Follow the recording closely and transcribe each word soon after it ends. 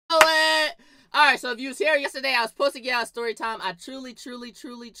Alright, so if you was here yesterday, I was supposed to get out story time. I truly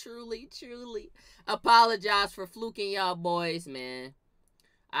apologize for fluking y'all boys, man.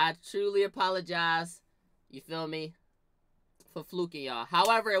 I truly apologize, you feel me, for fluking y'all.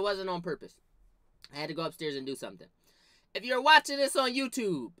 However, it wasn't on purpose. I had to go upstairs and do something. If you're watching this on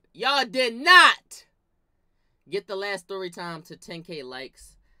YouTube, y'all did not get the last story time to 10K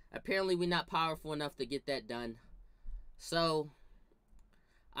likes. Apparently, we're not powerful enough to get that done. So,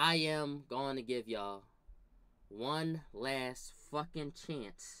 I am going to give y'all one last fucking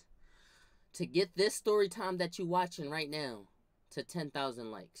chance to get this story time that you're watching right now to 10,000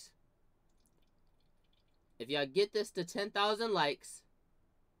 likes. If y'all get this to 10,000 likes,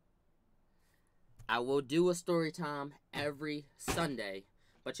 I will do a story time every Sunday.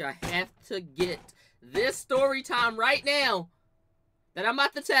 But y'all have to get this story time right now that I'm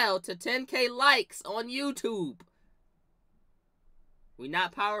about to tell to 10K likes on YouTube. We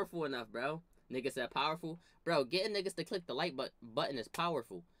not powerful enough, bro. Niggas said powerful. Bro, getting niggas to click the like button is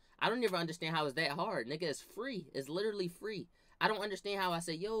powerful. I don't even understand how it's that hard. Nigga, it's free. It's literally free. I don't understand how I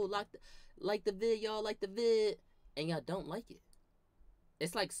say, yo, like the vid, y'all, like the vid, and y'all don't like it.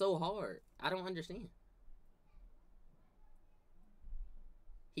 It's like so hard. I don't understand.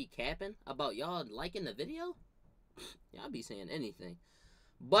 He capping about y'all liking the video? Y'all be saying anything.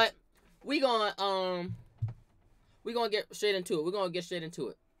 But we gonna get straight into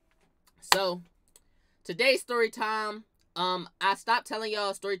it. So today's story time, I stopped telling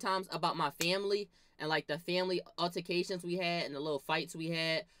y'all story times about my family and like the family altercations we had and the little fights we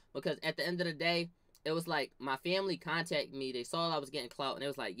had, because at the end of the day, it was like my family contacted me. They saw I was getting clout, and it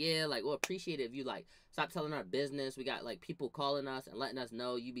was like, yeah, like, we'll appreciate it if you like stop telling our business. We got like people calling us and letting us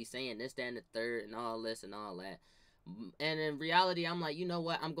know you be saying this, that, and the third, and all this and all that. And in reality, I'm like, you know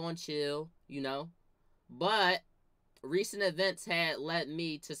what? I'm going to chill, you know. But recent events had led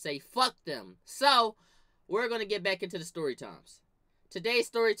me to say fuck them. So we're gonna get back into the story times. Today's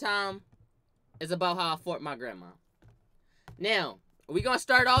story time is about how I fought my grandma. Now, we're gonna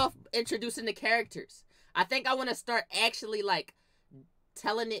start off introducing the characters. I think I want to start actually like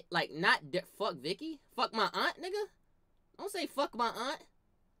telling it like not fuck Vicky, fuck my aunt, nigga. Don't say fuck my aunt.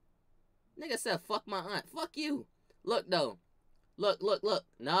 Nigga said fuck my aunt. Fuck you. Look though. Look.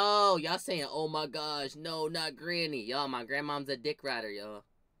 No, y'all saying, oh my gosh, no, not granny. Y'all, my grandmom's a dick rider, y'all.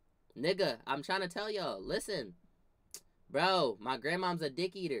 Nigga, I'm trying to tell y'all, listen. Bro, my grandmom's a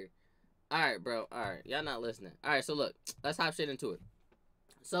dick eater. Alright, bro, alright. Y'all not listening. Alright, so look, let's hop straight into it.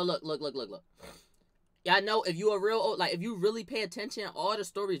 So look. Y'all know if you a real, like, if you really pay attention, all the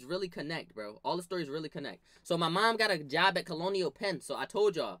stories really connect, bro. All the stories really connect. So my mom got a job at Colonial Penn, so I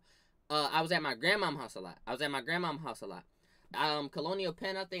told y'all, I was at my grandmom's house a lot. Colonial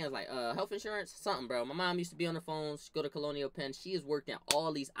Penn, I think it was like health insurance, something, bro. My mom used to be on the phone. She go to Colonial Penn. She is working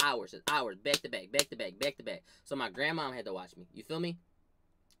all these hours, back to back. So my grandmom had to watch me. You feel me?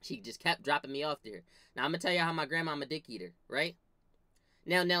 She just kept dropping me off there. Now I'm gonna tell you how my grandmom a dick eater, right?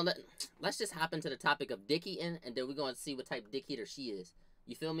 Now let's just hop into the topic of dick eating, and then we're gonna see what type of dick eater she is.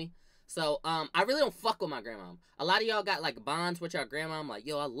 You feel me? So I really don't fuck with my grandmom. A lot of y'all got like bonds with your grandmom, like,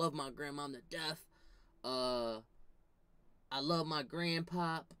 yo, I love my grandmom to death. I love my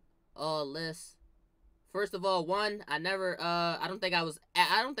grandpop, all this. First of all, one, I don't think I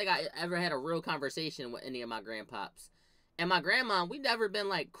ever had a real conversation with any of my grandpops. And my grandma, we never been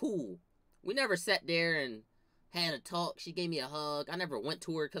like cool. We never sat there and had a talk. She gave me a hug. I never went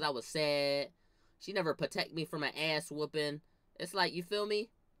to her because I was sad. She never protected me from an ass whooping. It's like, you feel me?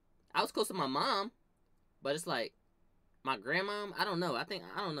 I was close to my mom, but it's like, my grandmom, I don't know. I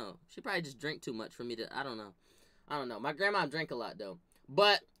don't know. She probably just drank too much for me to, I don't know. My grandma drank a lot, though.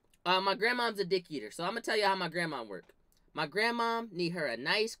 But my grandmom's a dick eater. So I'm going to tell you how my grandma work. My grandma need her a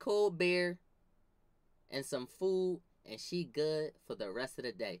nice cold beer and some food, and she good for the rest of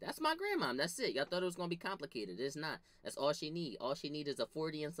the day. That's my grandmom. That's it. Y'all thought it was going to be complicated. It's not. That's all she need. All she need is a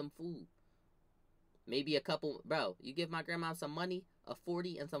 40 and some food. Maybe a couple. Bro, you give my grandma some money, a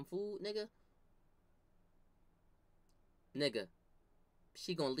 40 and some food, nigga. Nigga.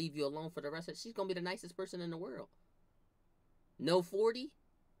 She gonna leave you alone for the rest of it. She's gonna be the nicest person in the world. No 40,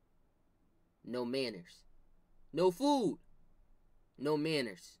 no manners. No food, no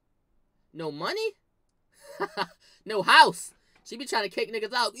manners. No money, no house. She be trying to kick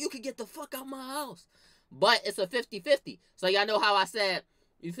niggas out. You can get the fuck out my house. But it's a 50-50. So y'all know how I said,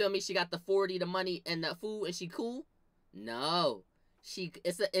 you feel me? She got the 40, the money, and the food, and she cool? No. She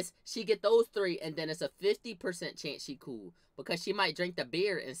get those three, and then it's a 50% chance she cool. Because she might drink the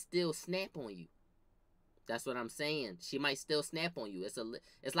beer and still snap on you. That's what I'm saying. She might still snap on you.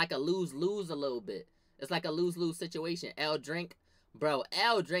 It's like a lose-lose a little bit. It's like a lose-lose situation. L drink, Bro,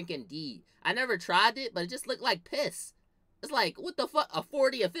 L drinking D. I never tried it, but it just looked like piss. It's like, what the fuck? A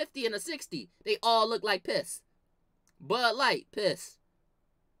 40, a 50, and a 60. They all look like piss. Bud Light, piss.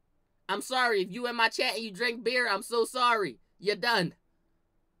 I'm sorry. If you in my chat and you drink beer, I'm so sorry. You're done.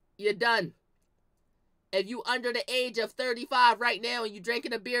 You're done. If you under the age of 35 right now and you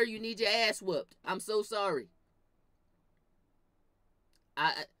drinking a beer, you need your ass whooped. I'm so sorry.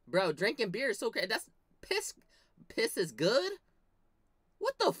 Bro, drinking beer is so crazy. That's piss. Piss is good?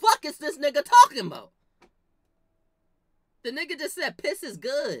 What the fuck is this nigga talking about? The nigga just said piss is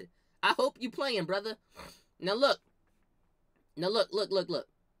good. I hope you playing, brother. Now look. Now look.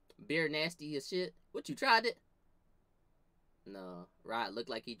 Beer nasty as shit. What, you tried it? No. Rod look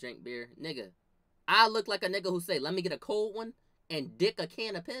like he drink beer. Nigga. I look like a nigga who say, let me get a cold one and dick a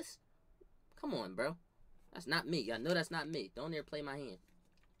can of piss? Come on, bro. That's not me. Y'all know that's not me. Don't dare play my hand.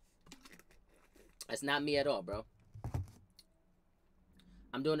 That's not me at all, bro.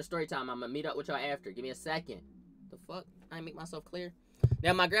 I'm doing a story time. I'm gonna meet up with y'all after. Give me a second. The fuck? I ain't make myself clear.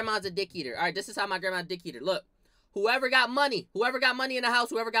 Now, my grandma's a dick eater. All right, this is how my grandma's a dick eater. Look. Whoever got money in the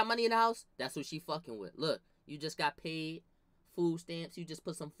house, that's who she fucking with. Look, you just got paid food stamps. You just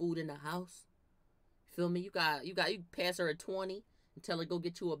put some food in the house. Feel me? You pass her a 20 and tell her go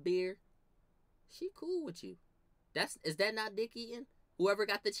get you a beer. She cool with you. Is that not dick eating? Whoever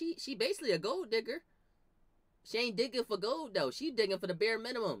got the cheat, she basically a gold digger. She ain't digging for gold though. She digging for the bare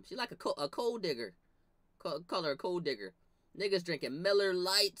minimum. She like a cold digger. Call her a cold digger. Niggas drinking Miller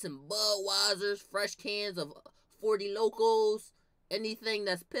Lights and Budweisers, fresh cans of 40 Locos, anything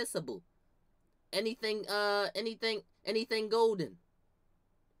that's pissable. Anything golden.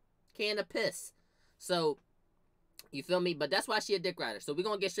 Can of piss. So, you feel me? But that's why she a dick rider. So we're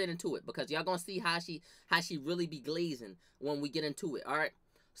gonna get straight into it because y'all gonna see how she really be glazing when we get into it. Alright?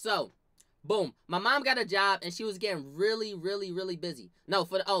 So, boom. My mom got a job and she was getting really, really, really busy. No,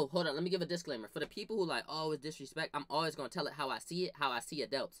 hold on, let me give a disclaimer. For the people who like always disrespect, I'm always gonna tell it how I see it, how I see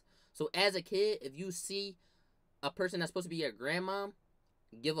adults. So as a kid, if you see a person that's supposed to be your grandmom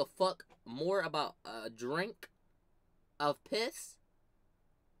give a fuck more about a drink of piss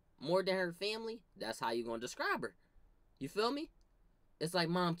more than her family, that's how you gonna describe her. You feel me? It's like,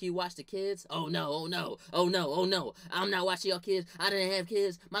 Mom, can you watch the kids? Oh no. I'm not watching your kids. I didn't have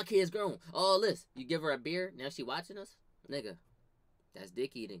kids. My kids grown. All this. You give her a beer, now she watching us? Nigga, that's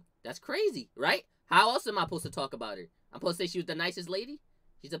dick eating. That's crazy, right? How else am I supposed to talk about her? I'm supposed to say she was the nicest lady?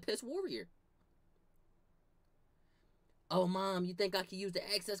 She's a piss warrior. Oh, Mom, you think I can use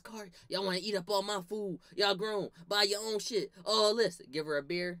the access card? Y'all want to eat up all my food. Y'all grown. Buy your own shit. All this. Give her a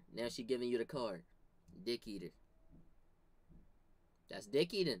beer. Now she giving you the card. Dick eater. That's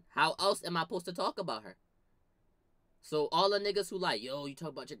dick eating. How else am I supposed to talk about her? So all the niggas who like, yo, you talk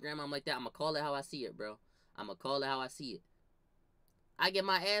about your grandma like that, I'm going to call it how I see it, bro. I'm going to call it how I see it. I get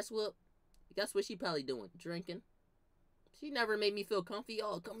my ass whooped. Guess what she probably doing? Drinking. She never made me feel comfy.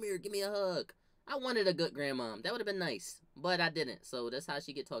 Oh, come here. Give me a hug. I wanted a good grandmom. That would have been nice. But I didn't. So that's how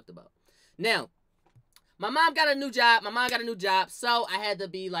she get talked about. Now, my mom got a new job. So I had to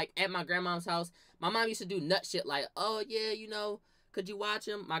be like at my grandma's house. My mom used to do nut shit like, oh yeah, you know, could you watch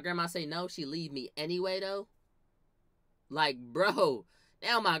him? My grandma say no. She leave me anyway though. Like, bro.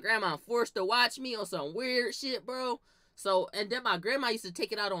 Now my grandma forced to watch me on some weird shit, bro. So, and then my grandma used to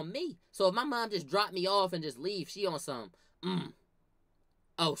take it out on me. So if my mom just dropped me off and just leave, she on some,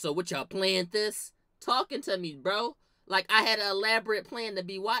 oh, so what y'all planned this? Talking to me, bro. Like I had an elaborate plan to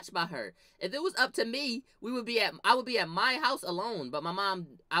be watched by her. If it was up to me, I would be at my house alone. But my mom,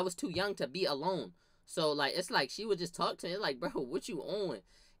 I was too young to be alone. So like, it's like she would just talk to me like, bro, what you on?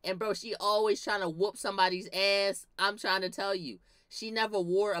 And bro, she always trying to whoop somebody's ass. I'm trying to tell you, she never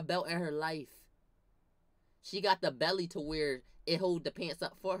wore a belt in her life. She got the belly to where it hold the pants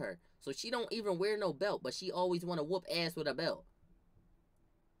up for her. So she don't even wear no belt, but she always want to whoop ass with a belt.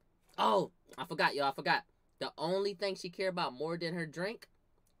 Oh, I forgot, y'all. I forgot. The only thing she care about more than her drink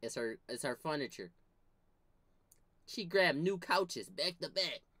is her furniture. She grabbed new couches back to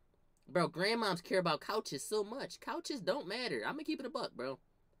back. Bro, grandmoms care about couches so much. Couches don't matter. I'm gonna keep it a buck, bro.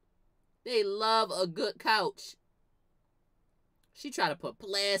 They love a good couch. She tried to put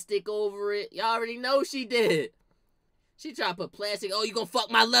plastic over it. Y'all already know she did. She tried to put plastic. Oh, you gonna fuck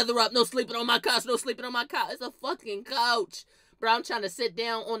my leather up. No sleeping on my couch. No sleeping on my couch. It's a fucking couch. Bro, I'm trying to sit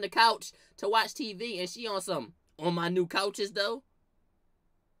down on the couch to watch TV, and she on my new couches, though.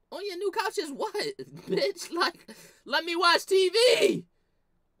 On your new couches, what? Bitch, like, let me watch TV.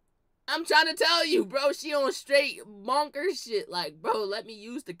 I'm trying to tell you, bro, she on straight bonkers shit. Like, bro, let me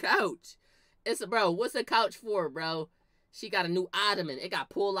use the couch. Bro, what's a couch for, bro? She got a new ottoman. It got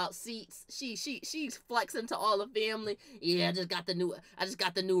pull-out seats. She's flexing to all the family. Yeah, I just got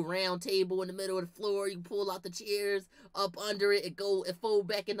the new round table in the middle of the floor. You pull out the chairs up under it. It fold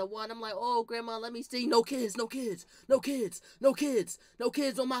back into one. I'm like, oh, grandma, let me see. No kids, no kids, no kids, no kids, no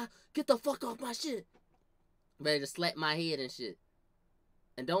kids on my. Get the fuck off my shit. Ready to slap my head and shit.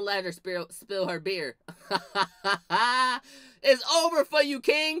 And don't let her spill her beer. It's over for you,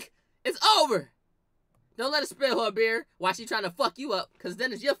 King. It's over. Don't let her spill her beer while she trying to fuck you up, because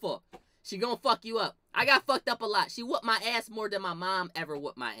then it's your fault. She gonna fuck you up. I got fucked up a lot. She whooped my ass more than my mom ever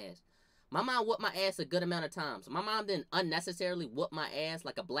whooped my ass. My mom whooped my ass a good amount of times. My mom didn't unnecessarily whoop my ass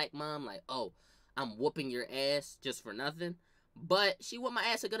like a black mom, like, oh, I'm whooping your ass just for nothing. But she whooped my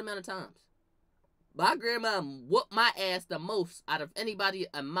ass a good amount of times. My grandma whooped my ass the most out of anybody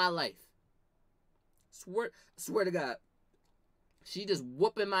in my life. Swear to God. She just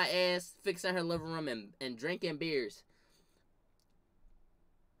whooping my ass, fixing her living room, and drinking beers.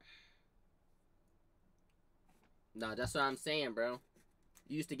 No, that's what I'm saying, bro.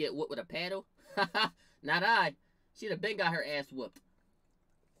 You used to get whooped with a paddle? Not I. She'd have been got her ass whooped.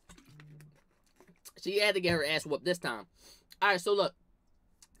 She had to get her ass whooped this time. Alright, so look.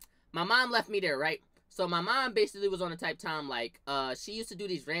 My mom left me there, right? So my mom basically was on the type time, like, she used to do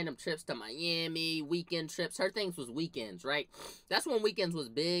these random trips to Miami, weekend trips. Her things was weekends, right? That's when weekends was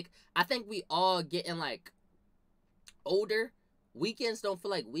big. I think we all getting, like, older. Weekends don't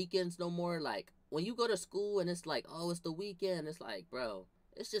feel like weekends no more. Like, when you go to school and it's like, oh, it's the weekend. It's like, bro,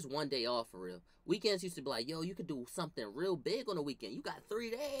 it's just one day off for real. Weekends used to be like, yo, you could do something real big on the weekend. You got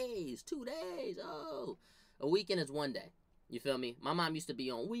 3 days, 2 days, oh. A weekend is one day. You feel me? My mom used to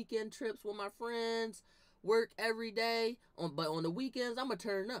be on weekend trips with my friends, work every day. But on the weekends, I'm going to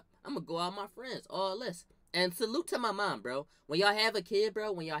turn up. I'm going to go out with my friends, all this. And salute to my mom, bro. When y'all have a kid, bro,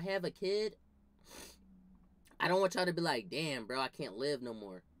 I don't want y'all to be like, damn, bro, I can't live no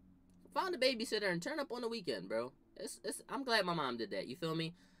more. Find a babysitter and turn up on the weekend, bro. I'm glad my mom did that. You feel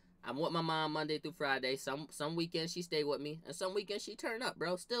me? I'm with my mom Monday through Friday. Some weekends she stay with me. And some weekends she turn up,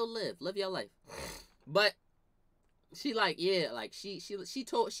 bro. Still live. Live your life. But she like, yeah, like she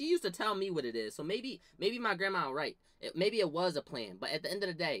used to tell me what it is. So maybe my grandma right. Maybe it was a plan. But at the end of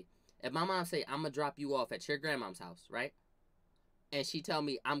the day, if my mom say, I'm gonna drop you off at your grandma's house, right? And she tell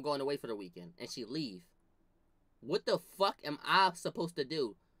me I'm going away for the weekend and she leave. What the fuck am I supposed to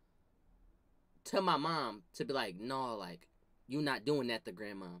do to my mom to be like, no, like, you not doing that to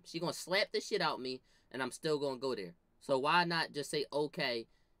grandma? She gonna slap the shit out me and I'm still gonna go there. So why not just say okay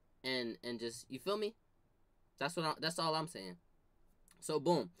and just, you feel me? That's all I'm saying. So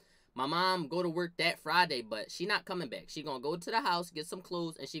boom. My mom go to work that Friday, but she not coming back. She gonna go to the house, get some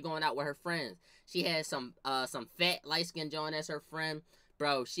clothes, and she going out with her friends. She had some fat light-skinned John as her friend.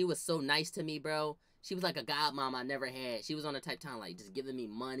 Bro, she was so nice to me, bro. She was like a godmom I never had. She was on the type time like just giving me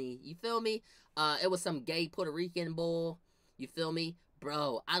money. You feel me? It was some gay Puerto Rican bull. You feel me?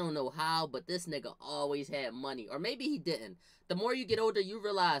 Bro, I don't know how, but this nigga always had money. Or maybe he didn't. The more you get older, you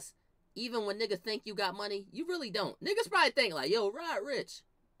realize even when niggas think you got money, you really don't. Niggas probably think like, yo, Rod rich.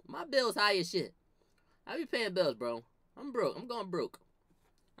 My bill's high as shit. I be paying bills, bro. I'm broke. I'm going broke.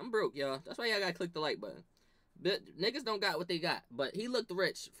 I'm broke, y'all. That's why y'all gotta click the like button. But niggas don't got what they got. But he looked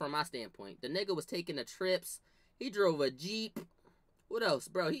rich from my standpoint. The nigga was taking the trips. He drove a Jeep. What else,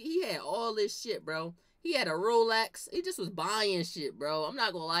 bro? He had all this shit, bro. He had a Rolex. He just was buying shit, bro. I'm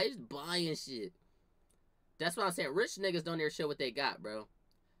not gonna lie. He's buying shit. That's what I'm saying. Rich niggas don't ever show what they got, bro.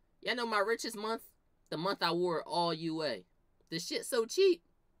 Y'all know my richest month? The month I wore all UA. The shit so cheap.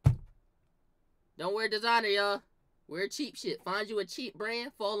 Don't wear designer, y'all. Wear cheap shit. Find you a cheap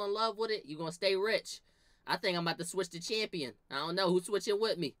brand. Fall in love with it. You gonna stay rich. I think I'm about to switch to Champion. I don't know who's switching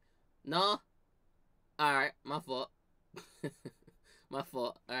with me. No? Alright, my fault. My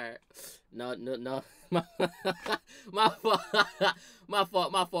fault. Alright. No. My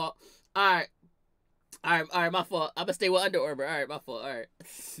fault. My fault. Alright, my fault. I'm gonna stay with Under Armour. Alright, my fault. Alright.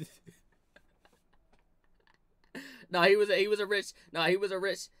 No, he was a rich nigga,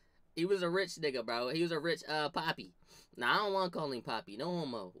 bro. He was a rich Poppy. Nah, I don't want to call him Poppy. No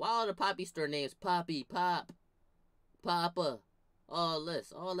homo. Why all the Poppy store names Poppy, Pop, Papa, all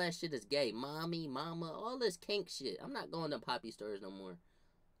this. All that shit is gay. Mommy, mama, all this kink shit. I'm not going to Poppy stores no more.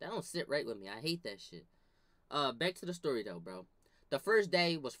 That don't sit right with me. I hate that shit. Back to the story though, bro. The first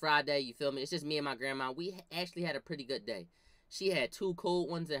day was Friday, you feel me? It's just me and my grandma. We actually had a pretty good day. She had 2 cold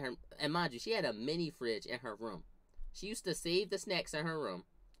ones in her, and mind you, she had a mini fridge in her room. She used to save the snacks in her room.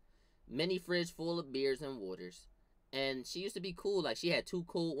 Mini fridge full of beers and waters. And she used to be cool. Like, she had 2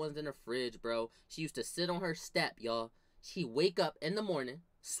 cold ones in the fridge, bro. She used to sit on her step, y'all. She'd wake up in the morning,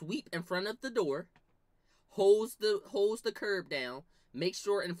 sweep in front of the door, holds the curb down, make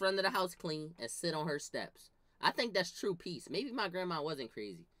sure in front of the house clean, and sit on her steps. I think that's true peace. Maybe my grandma wasn't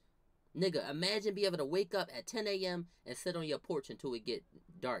crazy. Nigga, imagine be able to wake up at 10 a.m. and sit on your porch until it get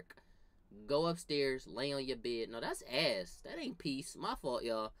dark. Go upstairs, lay on your bed. No, that's ass. That ain't peace. My fault,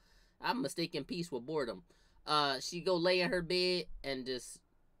 y'all. I'm mistaking peace with boredom. She go lay in her bed and just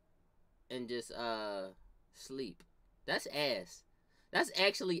sleep. That's ass. That's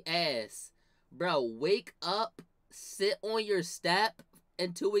actually ass. Bro, wake up, sit on your step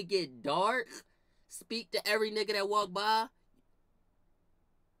until it get dark, speak to every nigga that walk by,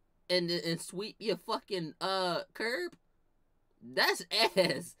 and sweep your fucking curb. That's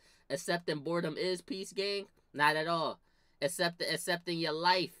ass. Accepting boredom is peace, gang? Not at all. Accepting your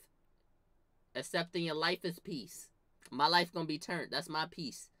life. Accepting your life is peace. My life gonna be turned. That's my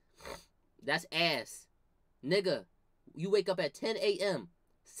peace. That's ass. Nigga, you wake up at 10 a.m.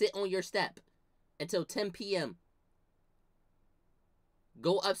 Sit on your step until 10 p.m.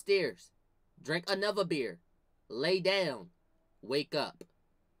 Go upstairs. Drink another beer. Lay down. Wake up.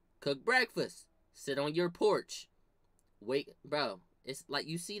 Cook breakfast. Sit on your porch. Wake, bro. It's like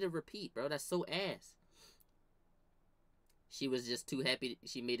you see the repeat, bro. That's so ass. She was just too happy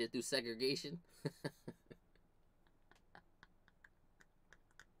she made it through segregation.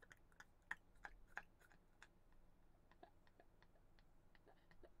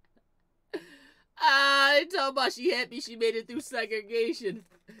 They talking about she happy she made it through segregation.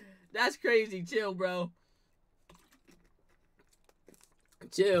 That's crazy. Chill, bro.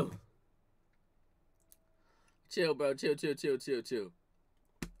 Chill. Chill, bro. Chill.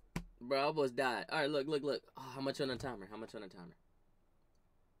 Bro, I almost died. All right, look. Oh, how much on the timer? How much on the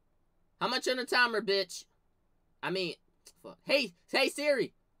timer, bitch? I mean, fuck. Hey,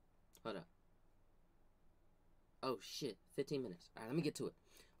 Siri. Hold up. Oh, shit. 15 minutes. All right, let me get to it.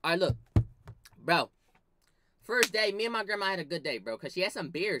 All right, look. Bro. First day, me and my grandma had a good day, bro, because she had some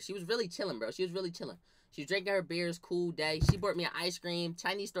beers. She was really chilling, bro. She was drinking her beers. Cool day. She bought me an ice cream.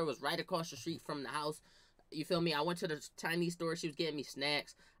 Chinese store was right across the street from the house. You feel me? I went to the Chinese store. She was getting me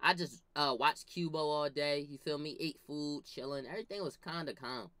snacks. I just watched Cubo all day. You feel me? Ate food, chilling. Everything was kind of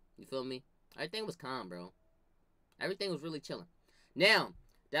calm. You feel me? Everything was calm, bro. Everything was really chilling. Now,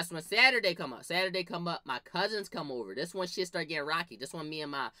 that's when Saturday come up. My cousins come over. This when shit start getting rocky. This when me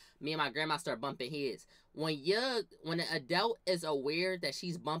and my grandma start bumping heads. When an adult is aware that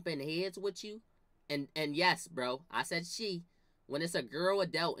she's bumping heads with you, and yes, bro, I said she. When it's a girl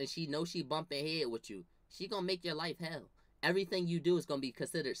adult and she knows she bumping head with you, she gonna make your life hell. Everything you do is gonna be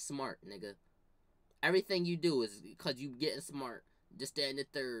considered smart, nigga. Everything you do is because you getting smart. This, that, and the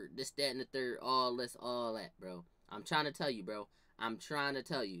third. All this, all that, bro. I'm trying to tell you, bro.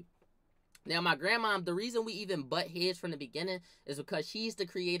 Now, my grandma, the reason we even butt heads from the beginning is because she's the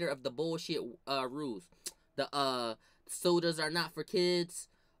creator of the bullshit rules. The sodas are not for kids.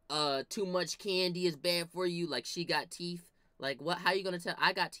 Too much candy is bad for you. Like, she got teeth. Like, what? How you gonna tell?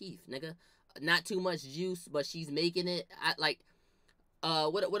 I got teeth, nigga. Not too much juice, but she's making it.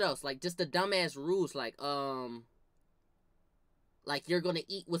 What else? Like, just the dumbass rules. Like you're gonna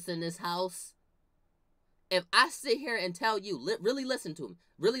eat what's in this house. If I sit here and tell you, really listen to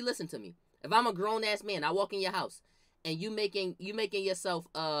me. If I'm a grown ass man, I walk in your house, and you making yourself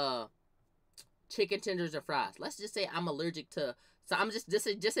chicken tenders or fries. Let's just say I'm allergic to. So I'm just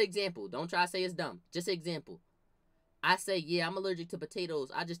an example. Don't try to say it's dumb. Just an example. I say, yeah, I'm allergic to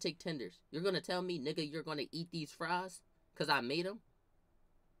potatoes. I just take tenders. You're going to tell me, nigga, you're going to eat these fries because I made them?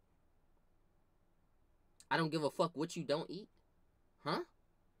 I don't give a fuck what you don't eat. Huh?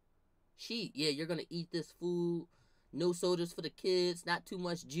 Yeah, you're going to eat this food. No sodas for the kids. Not too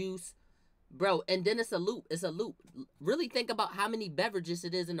much juice. Bro, and then it's a loop. Really think about how many beverages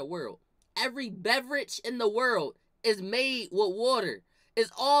it is in the world. Every beverage in the world is made with water.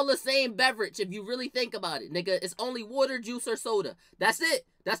 It's all the same beverage if you really think about it, nigga. It's only water, juice, or soda. That's it.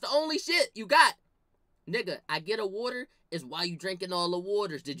 That's the only shit you got. Nigga, I get a water. Is why you drinking all the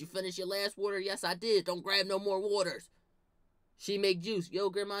waters. Did you finish your last water? Yes, I did. Don't grab no more waters. She make juice. Yo,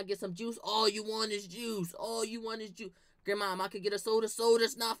 grandma, get some juice. All you want is juice. Grandma, I could get a soda.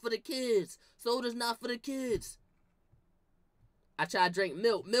 Soda's not for the kids. I try to drink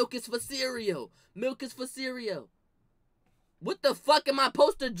milk. Milk is for cereal. What the fuck am I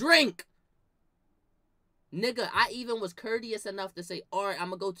supposed to drink? Nigga, I even was courteous enough to say, alright, I'm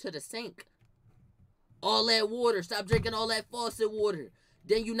gonna go to the sink. All that water. Stop drinking all that faucet water.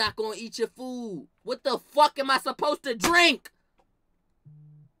 Then you not gonna eat your food. What the fuck am I supposed to drink?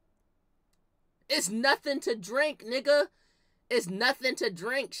 It's nothing to drink, nigga. It's nothing to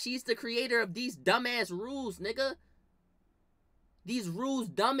drink. She's the creator of these dumbass rules, nigga. These rules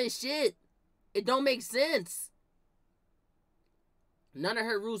dumb as shit. It don't make sense. None of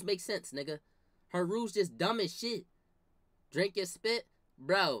her rules make sense, nigga. Her rules just dumb as shit. Drink your spit,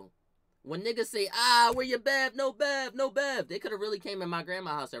 bro. When niggas say, where your bath? No bath, no bath. They could have really came in my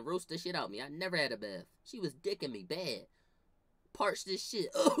grandma's house and roasted the shit out of me. I never had a bath. She was dicking me bad. Parched this shit.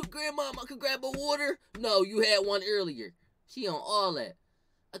 Oh, grandma, I could grab a water. No, you had one earlier. She on all that.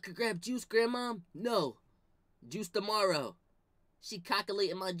 I could grab juice, grandma. No. Juice tomorrow. She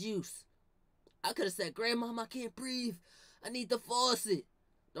calculating my juice. I could have said, grandma, I can't breathe. I need the faucet.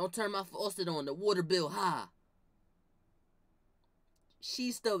 Don't turn my faucet on. The water bill high.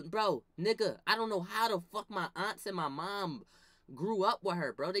 She's the, bro, nigga, I don't know how the fuck my aunts and my mom grew up with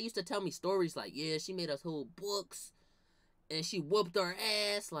her, bro. They used to tell me stories like, yeah, she made us whole books. And she whooped our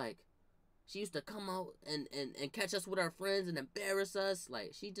ass. Like, she used to come out and catch us with our friends and embarrass us.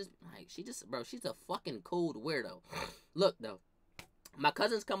 Like, she just, bro, she's a fucking cold weirdo. Look, though. My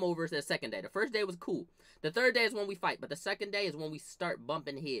cousins come over the second day. The first day was cool. The third day is when we fight. But the second day is when we start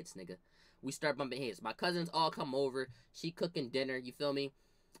bumping heads, nigga. We start bumping heads. My cousins all come over. She cooking dinner. You feel me?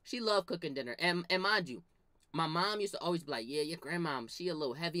 She love cooking dinner. And mind you, my mom used to always be like, yeah, your grandma, she a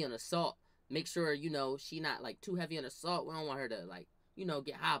little heavy on the salt. Make sure, you know, she not, like, too heavy on the salt. We don't want her to, like, you know,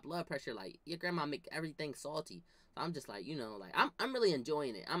 get high blood pressure. Like, your grandma make everything salty. So I'm just like, you know, like, I'm really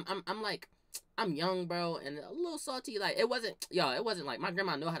enjoying it. I'm like, I'm young, bro, and a little salty. Like, it wasn't like, my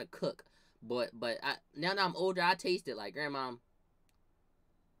grandma know how to cook. But now that I'm older, I taste it. Like, grandma,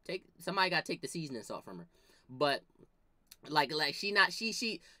 somebody gotta take the seasoning salt from her. But, like,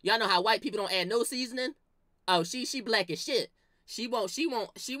 y'all know how white people don't add no seasoning? Oh, she black as shit. She won't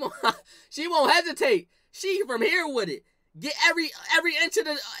hesitate. She from here with it. Get every inch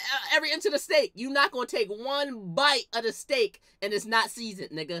of the steak. You not gonna take one bite of the steak and it's not seasoned,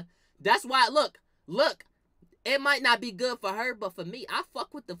 nigga. That's why, look, it might not be good for her, but for me, I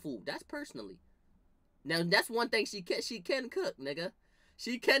fuck with the food. That's personally. Now, that's one thing she can cook, nigga.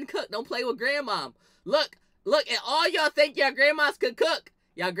 She can cook. Don't play with grandma. Look, and all y'all think y'all grandmas could cook.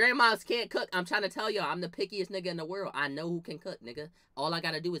 Y'all grandmas can't cook. I'm trying to tell y'all, I'm the pickiest nigga in the world. I know who can cook, nigga. All I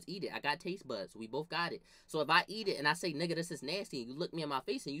gotta do is eat it. I got taste buds. We both got it. So if I eat it and I say, nigga, this is nasty, and you look me in my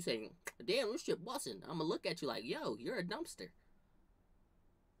face and you say, damn, this shit busting, I'm gonna look at you like, yo, you're a dumpster.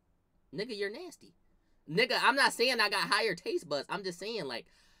 Nigga, you're nasty. Nigga, I'm not saying I got higher taste buds. I'm just saying, like,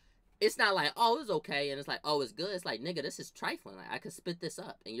 it's not like, oh, it's okay, and it's like, oh, it's good. It's like, nigga, this is trifling. Like, I could spit this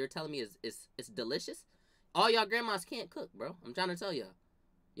up, and you're telling me it's delicious? All y'all grandmas can't cook, bro. I'm trying to tell y'all.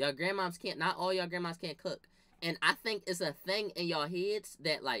 Y'all grandmas can't, not all y'all grandmas can't cook. And I think it's a thing in y'all heads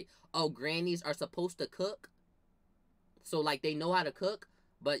that, like, oh, grannies are supposed to cook. So, like, they know how to cook.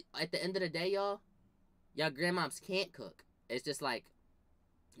 But at the end of the day, y'all grandmoms can't cook. It's just like,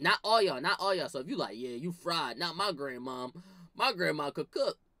 not all y'all. So if you like, yeah, you fried, not my grandmom. My grandma could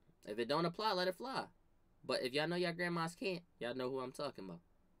cook. If it don't apply, let it fly. But if y'all know y'all grandmas can't, y'all know who I'm talking about.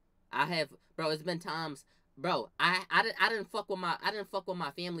 I have, bro, it's been times, bro, I didn't fuck with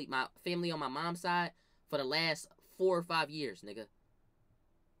my family on my mom's side for the last 4 or 5 years, nigga.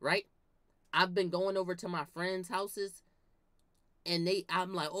 Right? I've been going over to my friends' houses, and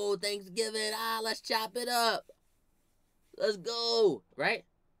I'm like, oh, Thanksgiving, let's chop it up. Let's go. Right?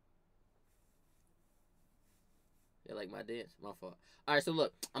 You like my dance? My fault. Alright, so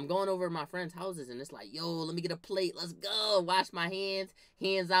look, I'm going over to my friends' houses, and it's like, yo, let me get a plate. Let's go. Wash my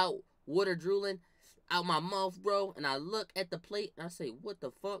hands out, water drooling out my mouth, bro. And I look at the plate, and I say, what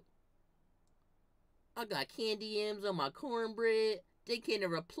the fuck? I got candy yams on my cornbread. They can't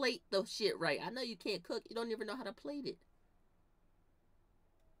even plate the shit right. I know you can't cook. You don't even know how to plate it.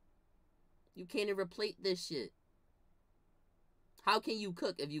 You can't even plate this shit. How can you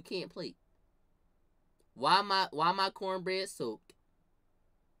cook if you can't plate? Why my cornbread soaked?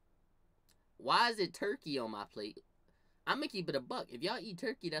 Why is it turkey on my plate? I'm gonna keep it a buck. If y'all eat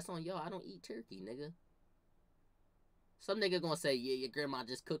turkey, that's on y'all. I don't eat turkey, nigga. Some nigga gonna say, yeah, your grandma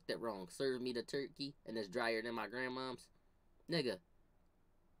just cooked it wrong. Serve me the turkey, and it's drier than my grandmom's. Nigga,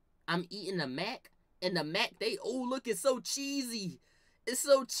 I'm eating the mac, and the mac, look, it's so cheesy. It's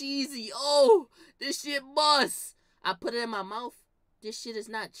so cheesy. Oh, this shit bust. I put it in my mouth. This shit is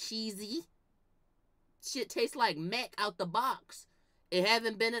not cheesy. Shit tastes like mac out the box. It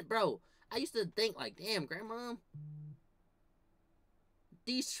haven't been it, bro. I used to think like, damn, grandma,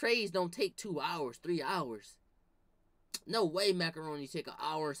 these trays don't take 2 hours, 3 hours. No way macaroni take an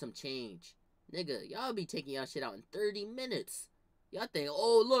hour and some change. Nigga, y'all be taking y'all shit out in 30 minutes. Y'all think,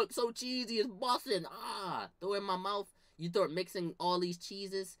 oh, look, so cheesy, it's busting. Throw it in my mouth. You thought mixing all these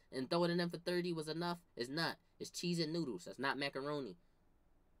cheeses and throwing it in for 30 was enough? It's not. It's cheese and noodles. That's not macaroni.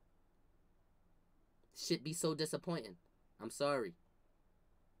 Shit be so disappointing. I'm sorry.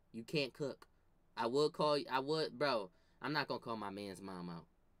 You can't cook. I would, bro. I'm not gonna call my man's mom out.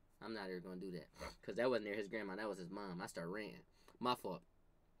 I'm not ever gonna do that. Because that wasn't near his grandma. That was his mom. I started ranting. My fault.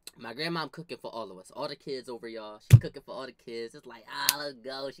 My grandma cooking for all of us. All the kids over, y'all. She cooking for all the kids. It's like, let's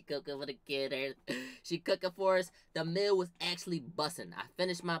go. She cooking for the kid. She cooking for us. The meal was actually busting. I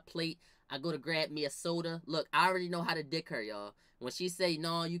finished my plate. I go to grab me a soda. Look, I already know how to dick her, y'all. When she say,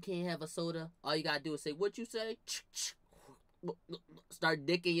 no, you can't have a soda, all you gotta do is say, what you say? Start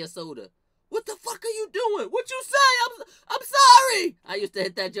dicking your soda. What the fuck are you doing? What you say? I'm sorry. I used to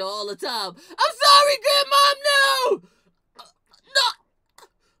hit that joke all the time. I'm sorry, Grandma. No. No.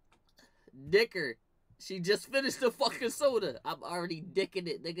 Dicker. She just finished the fucking soda. I'm already dicking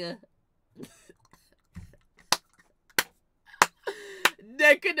it, nigga.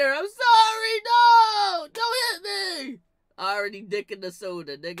 Dicking her. I'm sorry. No. Don't hit me. Already dicking the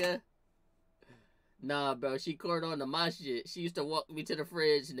soda, nigga. Nah, bro, she caught on to my shit. She used to walk me to the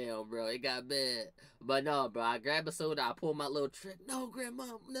fridge now, bro. It got bad. But no, bro, I grab a soda. I pull my little trick. No, Grandma,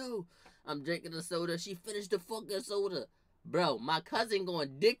 no. I'm drinking the soda. She finished the fucking soda. Bro, my cousin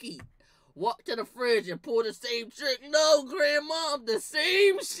going dicky. Walk to the fridge and pull the same trick. No, Grandma, the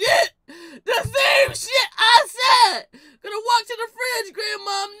same shit. The same shit I said. Gonna walk to the fridge,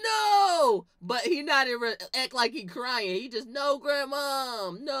 Grandma, no. But he not even act like he crying. He just, no,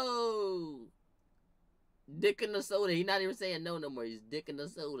 Grandma, no. Dicking the soda. He not even saying no more. He's dicking the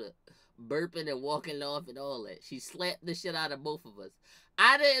soda. Burping and walking off and all that. She slapped the shit out of both of us.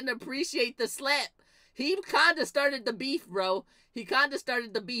 I didn't appreciate the slap. He kind of started the beef, bro. He kind of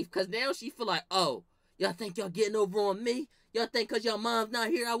started the beef. Because now she feel like, oh, y'all think y'all getting over on me? Y'all think because your mom's not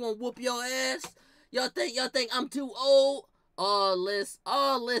here, I won't whoop your ass? Y'all think I'm too old? All this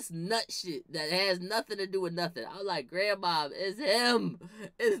nut shit that has nothing to do with nothing. I'm like, Grandma, it's him.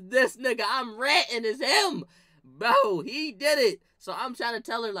 It's this nigga. I'm ratting. It's him. Bro, he did it. So I'm trying to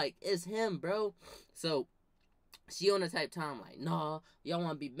tell her, like, it's him, bro. So she on the type time, like, nah, y'all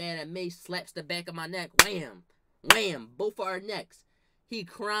want to be mad at me? Slaps the back of my neck. Wham. Wham. Both of our necks. He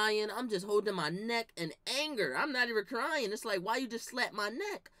crying. I'm just holding my neck in anger. I'm not even crying. It's like, why you just slap my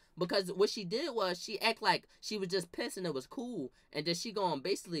neck? Because what she did was she act like she was just pissed and it was cool, and then she gonna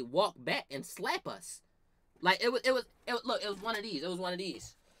basically walk back and slap us. Like it was look, it was one of these. It was one of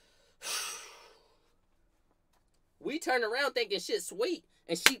these. We turn around thinking shit sweet,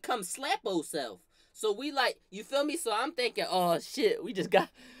 and she come slap herself. So we like, you feel me? So I'm thinking, oh shit, we just got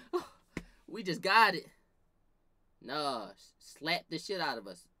it. No, slap the shit out of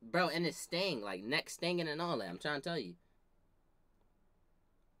us, bro, and it sting, like neck stinging and all that. I'm trying to tell you.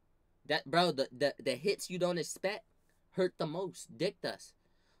 That, bro, the hits you don't expect hurt the most, dicked us.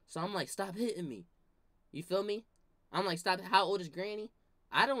 So I'm like, stop hitting me. You feel me? I'm like, stop. How old is Granny?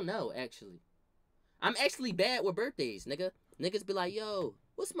 I don't know, actually. I'm actually bad with birthdays, nigga. Niggas be like, yo,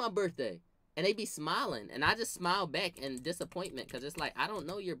 what's my birthday? And they be smiling, and I just smile back in disappointment, because it's like, I don't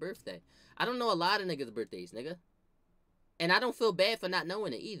know your birthday. I don't know a lot of niggas' birthdays, nigga. And I don't feel bad for not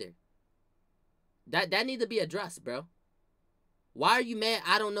knowing it either. That need to be addressed, bro. Why are you mad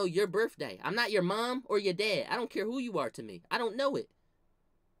I don't know your birthday? I'm not your mom or your dad. I don't care who you are to me. I don't know it.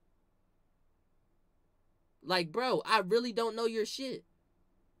 Like, bro, I really don't know your shit.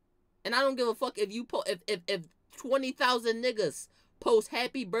 And I don't give a fuck if you if 20,000 niggas post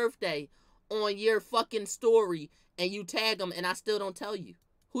happy birthday on your fucking story and you tag them and I still don't tell you.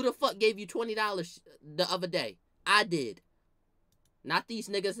 Who the fuck gave you $20 the other day? I did. Not these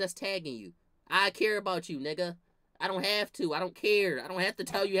niggas that's tagging you. I care about you, nigga. I don't have to. I don't care. I don't have to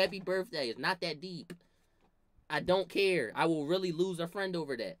tell you happy birthday. It's not that deep. I don't care. I will really lose a friend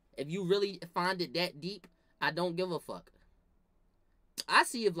over that. If you really find it that deep, I don't give a fuck. I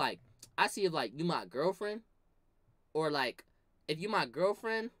see if like you my girlfriend, or like if you my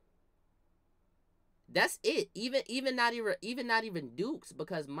girlfriend, that's it. Even not even dukes,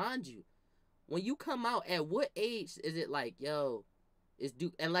 because mind you, when you come out, at what age is it like, yo, is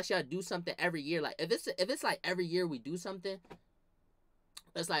do, unless y'all do something every year. Like if it's like every year we do something,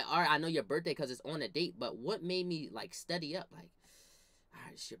 it's like, all right, I know your birthday because it's on a date, but what made me like study up? Like, all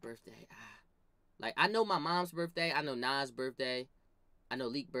right, it's your birthday. Like I know my mom's birthday, I know Nas' birthday, I know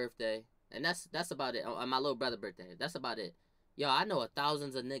Leek's birthday, and that's about it. My little brother's birthday, that's about it. Yo, I know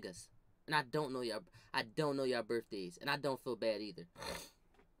thousands of niggas, and I don't know your birthdays, and I don't feel bad either.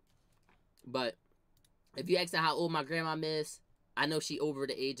 But if you ask her how old my grandma is, I know she over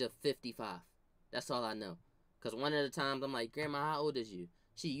the age of 55. That's all I know. Cause one of the times I'm like, Grandma, how old is you?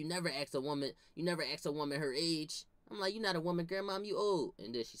 You never ask a woman her age. I'm like, you not a woman, Grandma, you old.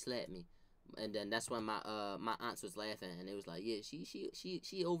 And then she slapped me. And then that's when my aunts was laughing, and it was like, yeah,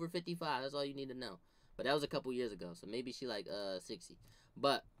 she over 55. That's all you need to know. But that was a couple years ago, so maybe she like 60.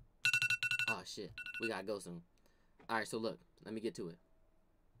 But Oh, shit. We gotta go soon. Alright, so look. Let me get to it.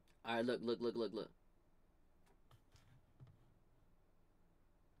 Alright, look.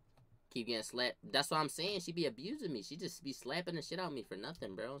 Keep getting slapped. That's what I'm saying. She be abusing me. She just be slapping the shit out of me for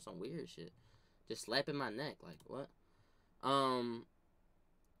nothing, bro. Some weird shit. Just slapping my neck. Like, what?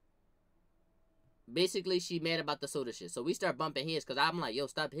 Basically, she mad about the soda shit. So we start bumping heads because I'm like, yo,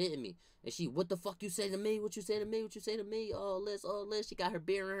 stop hitting me. And she, what the fuck you say to me? What you say to me? What you say to me? All this. She got her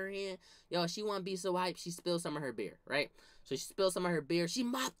beer in her hand. Yo, she want to be so hype. She spilled some of her beer, right? So she spilled some of her beer. She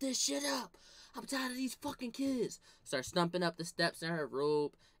mopped this shit up. I'm tired of these fucking kids. Start stumping up the steps in her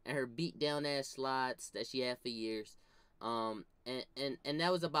robe and her beat down ass slides that she had for years. And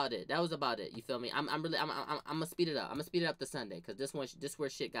that was about it. You feel me? I'm gonna speed it up. I'm gonna speed it up to Sunday because this where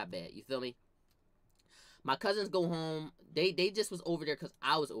shit got bad. You feel me? My cousins go home. They just was over there because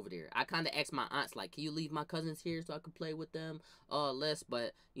I was over there. I kind of asked my aunts, like, can you leave my cousins here so I can play with them? Less.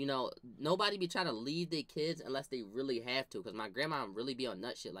 But, you know, nobody be trying to leave their kids unless they really have to. Because my grandma really be on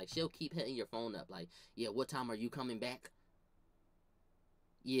nut shit. Like, she'll keep hitting your phone up. Like, yeah, what time are you coming back?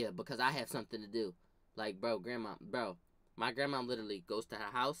 Yeah, because I have something to do. Like, bro, my grandma literally goes to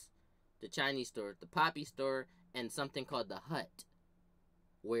her house, the Chinese store, the Poppy store, and something called the Hut.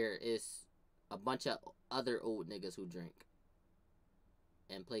 Where it's a bunch of other old niggas who drink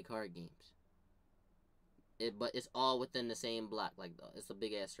and play card games. But it's all within the same block. Like, it's a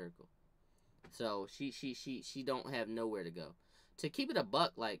big ass circle. So she don't have nowhere to go. To keep it a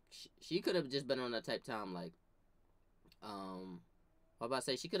buck, like, she could have just been on that type time, like, what about to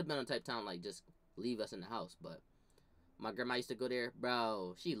say? She could have been on type time, like, just leave us in the house. But my grandma used to go there,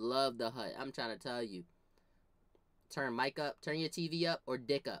 bro. She loved the Hut. I'm trying to tell you. Turn mic up, turn your TV up, or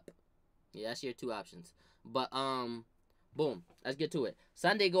dick up. Yeah, that's your two options. But, boom. Let's get to it.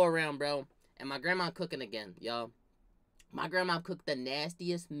 Sunday go around, bro. And my grandma cooking again, y'all. My grandma cooked the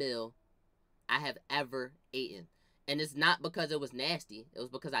nastiest meal I have ever eaten. And it's not because it was nasty. It was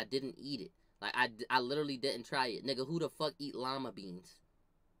because I didn't eat it. Like, I literally didn't try it. Nigga, who the fuck eat llama beans?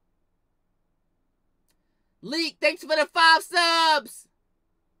 Leak, thanks for the 5 subs!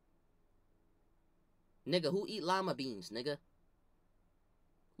 Nigga, who eat llama beans, nigga?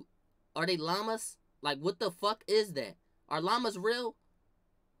 Are they llamas? Like, what the fuck is that? Are llamas real?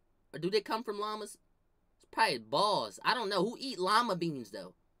 Or do they come from llamas? It's probably balls. I don't know. Who eat llama beans,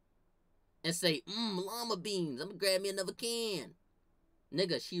 though? And say, llama beans. I'm gonna grab me another can.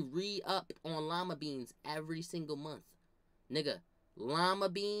 Nigga, she re-up on llama beans every single month. Nigga, llama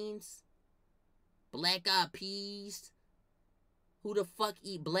beans? Black-eyed peas? Who the fuck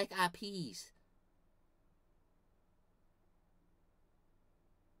eat black-eyed peas?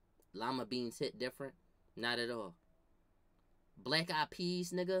 Llama beans hit different? Not at all. Black-eyed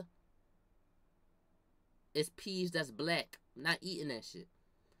peas, nigga? It's peas that's black. I'm not eating that shit.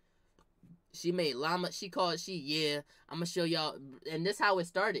 She made llama. Yeah, I'm going to show y'all. And this how it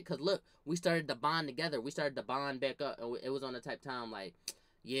started. Because, look, we started to bond together. We started to bond back up. And it was on the type time, like,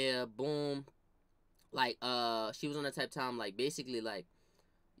 yeah, boom. Like, she was on the type time, like, basically, like,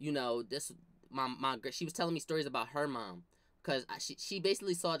 you know, this, she was telling me stories about her mom. Because she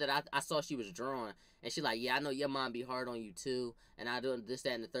basically saw that I saw she was drawing. And she like, yeah, I know your mom be hard on you too. And I do this,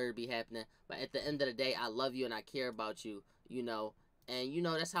 that, and the third be happening. But at the end of the day, I love you and I care about you, you know. And, you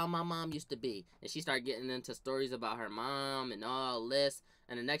know, that's how my mom used to be. And she started getting into stories about her mom and all this.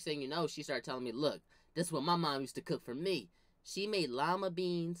 And the next thing you know, she started telling me, look, this is what my mom used to cook for me. She made llama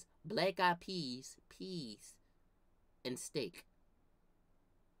beans, black-eyed peas, and steak.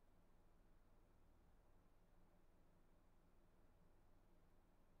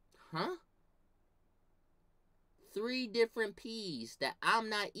 Huh? 3 different peas that I'm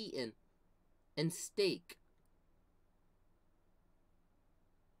not eating and steak.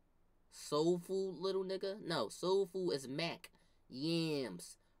 Soul food, little nigga? No, soul food is mac,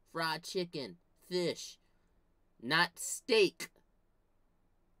 yams, fried chicken, fish, not steak,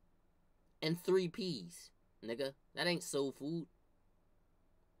 and 3 peas, nigga. That ain't soul food.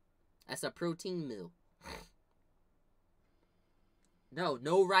 That's a protein meal.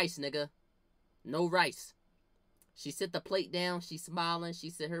 No rice, nigga. No rice. She set the plate down. She's smiling. She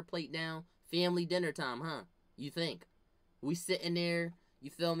set her plate down. Family dinner time, huh? You think? We sitting there, you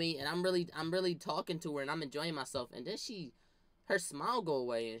feel me? And I'm really talking to her and I'm enjoying myself. And then her smile go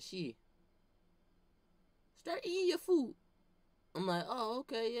away and she start eating your food. I'm like, oh,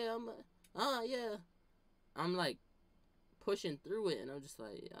 okay, yeah. Yeah. I'm like pushing through it and I'm just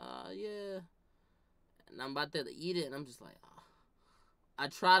like, yeah. And I'm about to eat it and I'm just like, oh. I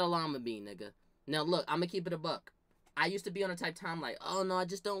tried a llama bean, nigga. Now, look, I'm gonna keep it a buck. I used to be on a type time like, oh, no, I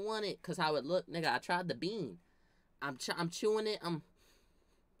just don't want it. Because how it looked, nigga, I tried the bean. I'm chewing it.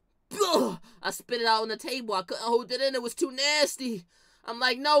 ugh, I spit it out on the table. I couldn't hold it in. It was too nasty. I'm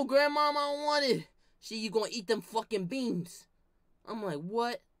like, no, grandma, I don't want it. You gonna eat them fucking beans. I'm like,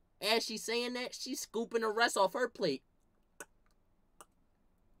 what? As she's saying that, she's scooping the rest off her plate.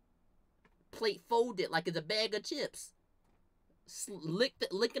 Plate folded like it's a bag of chips.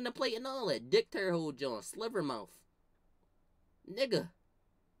 Licking the plate and all that. Dicked her whole jaw. Sliver mouth. Nigga.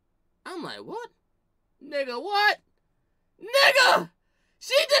 I'm like, what? Nigga, what? Nigga!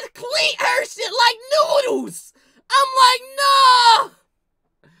 She just cleaned her shit like noodles! I'm like, no!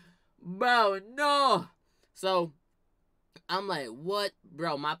 Bro, no! So, I'm like, what?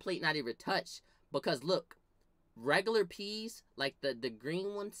 Bro, my plate not even touched. Because, look, regular peas, like the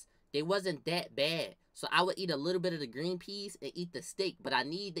green ones, they wasn't that bad. So I would eat a little bit of the green peas and eat the steak. But I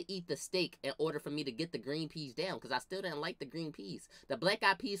need to eat the steak in order for me to get the green peas down. Because I still didn't like the green peas. The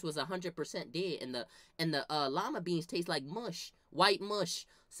black-eyed peas was 100% dead. And the llama beans taste like mush. White mush.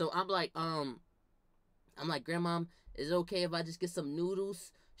 So I'm like, Grandma, is it okay if I just get some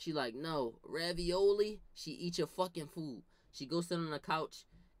noodles? She like, no. Ravioli? She eat your fucking food. She goes sit on the couch.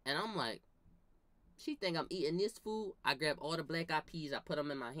 And I'm like, she think I'm eating this food. I grab all the black-eyed peas. I put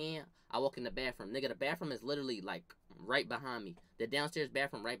them in my hand. I walk in the bathroom. Nigga, the bathroom is literally, like, right behind me. The downstairs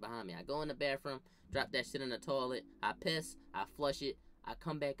bathroom right behind me. I go in the bathroom, drop that shit in the toilet. I piss. I flush it. I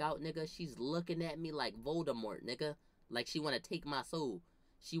come back out, nigga. She's looking at me like Voldemort, nigga. Like she want to take my soul.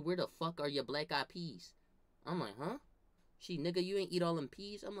 She, where the fuck are your black-eyed peas? I'm like, huh? She, nigga, you ain't eat all them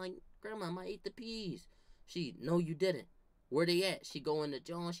peas? I'm like, Grandma, I ate the peas. She, no, you didn't. Where they at? She go in the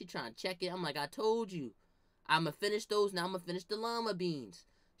John. She trying to check it. I'm like, I told you. I'ma finish those. Now I'ma finish the llama beans.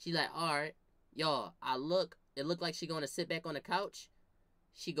 She like, all right. Y'all, it looked like she going to sit back on the couch.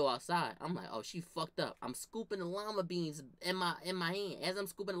 She go outside. I'm like, oh, she fucked up. I'm scooping the llama beans in my hand. As I'm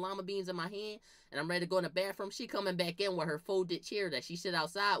scooping the llama beans in my hand and I'm ready to go in the bathroom, she coming back in with her folded chair that she sit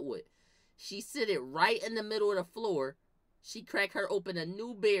outside with. She sit it right in the middle of the floor. She crack her open a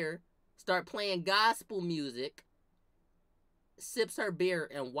new beer, start playing gospel music, sips her beer,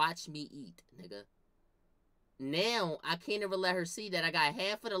 and watch me eat, nigga. Now, I can't even let her see that I got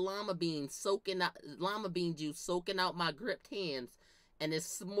half of the llama bean juice soaking out my gripped hands, and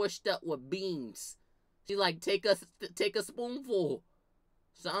it's smushed up with beans. She like, take a spoonful.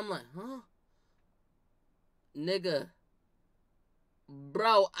 So I'm like, huh? Nigga.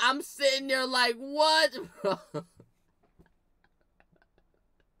 Bro, I'm sitting there like, what, bro?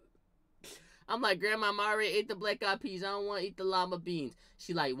 I'm like, Grandma, I already ate the black-eyed peas. I don't want to eat the llama beans.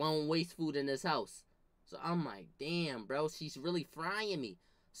 She like, won't waste food in this house. So I'm like, damn, bro, she's really frying me.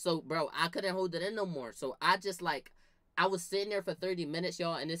 So, bro, I couldn't hold it in no more. So I just like, I was sitting there for 30 minutes,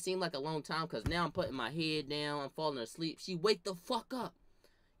 y'all, and it seemed like a long time because now I'm putting my head down. I'm falling asleep. She wake the fuck up.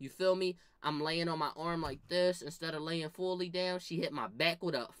 You feel me? I'm laying on my arm like this instead of laying fully down. She hit my back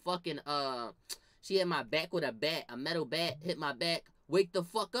with a fucking, she hit my back with a bat, a metal bat, hit my back. Wake the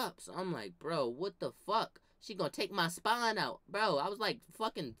fuck up. So I'm like, bro, what the fuck? She gonna take my spine out. Bro, I was like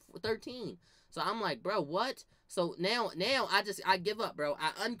fucking 13. So I'm like, bro, what? So now I give up, bro.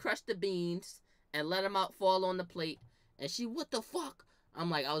 I uncrushed the beans and let them out fall on the plate. And she, what the fuck? I'm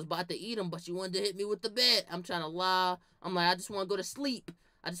like, I was about to eat them, but she wanted to hit me with the bat. I'm trying to lie. I'm like, I just want to go to sleep.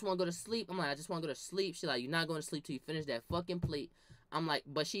 I just want to go to sleep. I'm like, I just want to go to sleep. She like, you're not going to sleep till you finish that fucking plate. I'm like,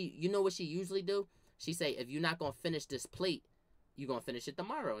 but she, you know what she usually do? She say, if you're not going to finish this plate, you're going to finish it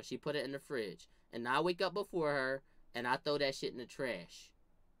tomorrow. And she put it in the fridge. And I wake up before her, and I throw that shit in the trash.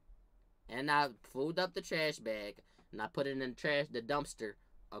 And I fold up the trash bag, and I put it in the dumpster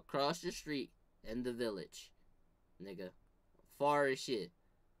across the street in the village. Nigga. Far as shit.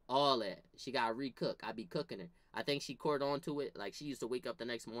 All that. She got recook. I be cooking her. I think she caught on to it. Like, she used to wake up the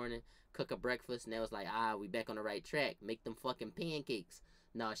next morning, cook a breakfast, and that was like, we back on the right track. Make them fucking pancakes.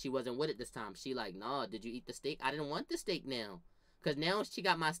 No, she wasn't with it this time. She like, nah, did you eat the steak? I didn't want the steak now. Because now she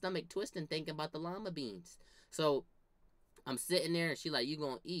got my stomach twisting thinking about the llama beans. So, I'm sitting there, and she like, you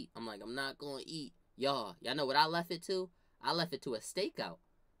gonna eat? I'm like, I'm not gonna eat. Y'all know what I left it to? I left it to a stakeout.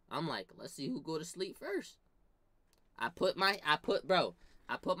 I'm like, let's see who go to sleep first. I put my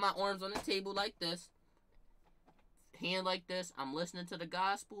arms on the table like this. Hand like this. I'm listening to the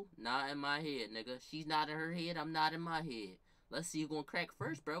gospel. Not in my head, nigga. She's not in her head. I'm not in my head. Let's see who's gonna crack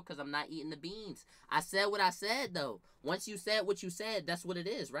first, bro, because I'm not eating the beans. I said what I said, though. Once you said what you said, that's what it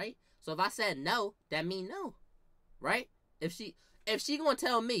is, right? So if I said no, that mean no, right? If she gonna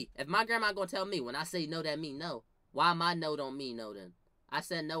tell me, if my grandma gonna tell me when I say no, that mean no, why my no don't mean no then? I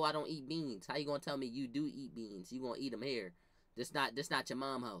said no, I don't eat beans. How you gonna tell me you do eat beans? You gonna eat them here. This not your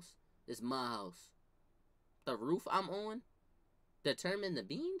mom's house. This my house. The roof I'm on determine the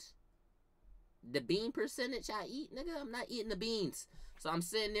beans? The bean percentage I eat, nigga? I'm not eating the beans. So I'm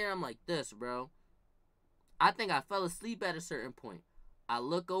sitting there, I'm like this, bro. I think I fell asleep at a certain point. I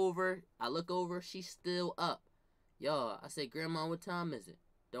look over, she's still up. Yo, I say, Grandma, what time is it?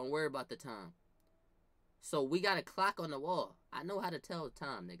 Don't worry about the time. So we got a clock on the wall. I know how to tell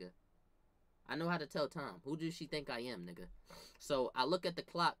time, nigga. I know how to tell time. Who does she think I am, nigga? So I look at the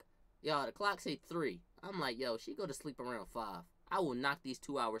clock. Yo, the clock say 3. I'm like, yo, she go to sleep around 5. I will knock these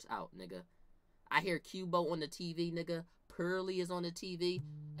 2 hours out, nigga. I hear Cubo on the TV, nigga. Pearly is on the TV.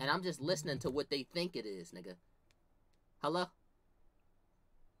 And I'm just listening to what they think it is, nigga. Hello?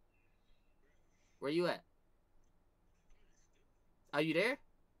 Where you at? Are you there?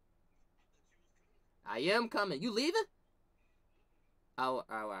 I am coming. You leaving? Oh,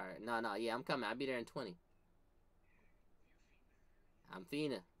 alright. No, yeah, I'm coming. I'll be there in 20. I'm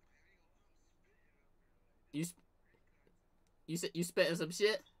fiending. You spitting some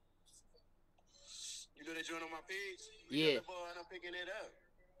shit? You know that joint on my page? Yeah. The ball and I'm picking it up.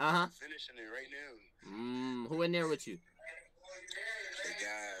 Uh-huh. Finishing it right now. Who in there with you? The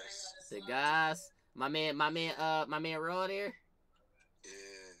guys. The guys. My man Raw there?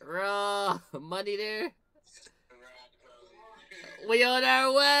 Yeah. Raw, money there? We on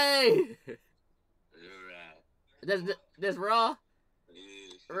our way. You're right. This Raw?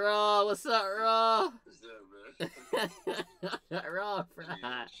 Yeah. Raw, what's up, Raw? What's up, bro? Raw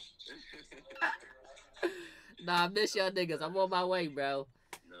fried. Nah, I miss y'all niggas. I'm on my way, bro.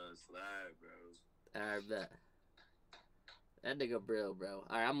 No, slide, bro. Alright, bet. That nigga Brill, bro.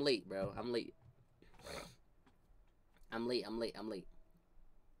 Alright, I'm late, bro. I'm late.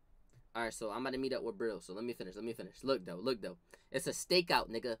 Alright, so I'm about to meet up with Brill. So let me finish. Look though. It's a stakeout,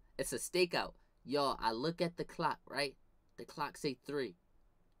 nigga. It's a stakeout. Y'all, I look at the clock, right? The clock say 3.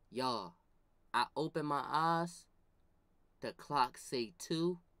 Y'all, I open my eyes. The clock say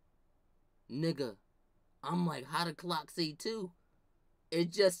 2. Nigga, I'm like, how the clock say 2?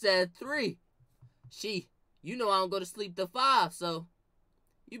 It just said 3. You know I don't go to sleep till 5, so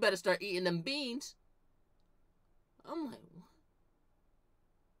you better start eating them beans. I'm like,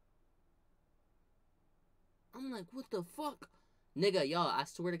 what? What the fuck? Nigga, y'all, I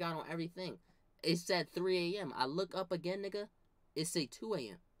swear to God on everything. It said 3 a.m. I look up again, nigga. It say 2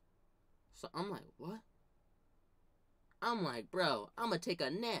 a.m. So I'm like, what? I'm like, bro, I'm gonna take a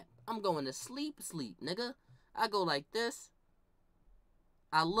nap. I'm going to sleep, nigga. I go like this.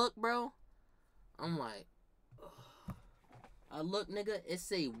 I look, bro. I'm like, ugh. I look, nigga. It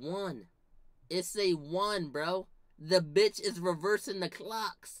say 1. It say 1, bro. The bitch is reversing the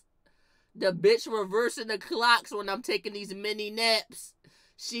clocks. The bitch reversing the clocks when I'm taking these mini naps.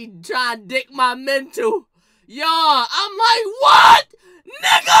 She trying to dick my mental. Y'all, I'm like, what?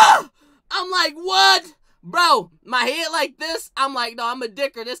 Nigga! I'm like, what? Bro, my head like this. I'm like, no, I'm a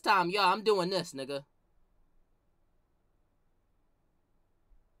dicker this time. Y'all, I'm doing this, nigga.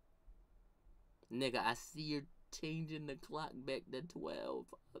 Nigga, I see her changing the clock back to 12.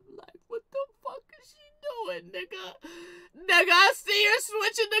 I'm like, what the fuck is she doing, nigga? Nigga, I see her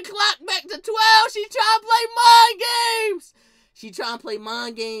switching the clock back to 12. She trying to play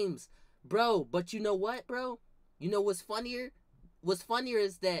mind games. Bro, but you know what, bro? You know what's funnier? What's funnier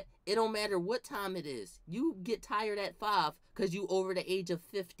is that it don't matter what time it is. You get tired at 5 because you over the age of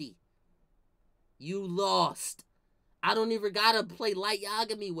 50. You lost. I don't even gotta play light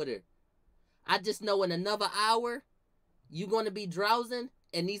yagami with her. I just know in another hour, you gonna be drowsing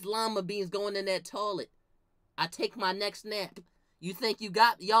and these llama beans going in that toilet. I take my next nap. You think you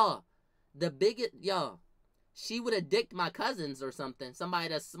got, y'all, the biggest, y'all, she would have dicked my cousins or something. Somebody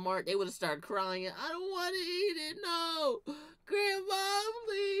that's smart, they would have started crying. I don't want to eat it, no. Grandma,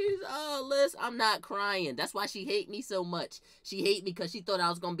 please. Oh, Liz, I'm not crying. That's why she hate me so much. She hate me because she thought I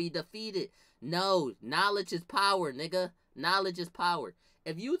was going to be defeated. No, knowledge is power, nigga. Knowledge is power.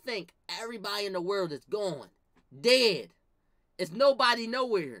 If you think everybody in the world is gone, dead, it's nobody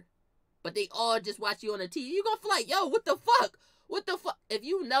nowhere, but they all just watch you on the TV, you gonna feel like, yo, what the fuck? What the fuck? If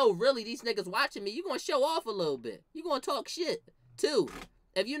you know really these niggas watching me, you gonna show off a little bit. You gonna talk shit, too.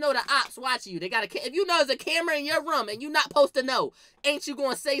 If you know the ops watching you, they got if you know there's a camera in your room and you not supposed to know, ain't you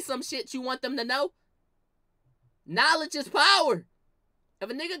gonna say some shit you want them to know? Knowledge is power. If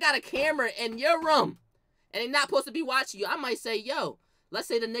a nigga got a camera in your room and they not supposed to be watching you, I might say, yo, let's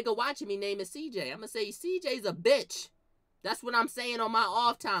say the nigga watching me name is CJ. I'm gonna say CJ's a bitch. That's what I'm saying on my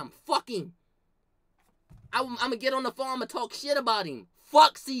off time. Fuck him. I'm gonna get on the phone, I'm gonna talk shit about him.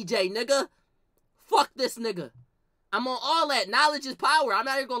 Fuck CJ, nigga. Fuck this nigga. I'm on all that. Knowledge is power. I'm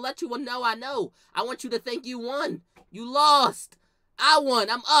not even gonna let you know I know. I want you to think you won. You lost. I won.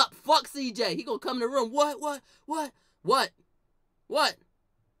 I'm up. Fuck CJ. He gonna come in the room. What?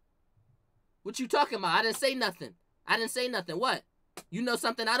 What you talking about? I didn't say nothing. What? You know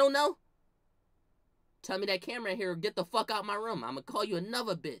something I don't know? Tell me that camera in here or get the fuck out my room. I'm gonna call you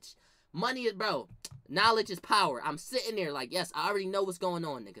another bitch. Money is, bro, knowledge is power. I'm sitting there like, yes, I already know what's going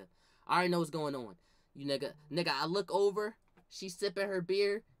on, nigga. I already know what's going on. You nigga, I look over, she sipping her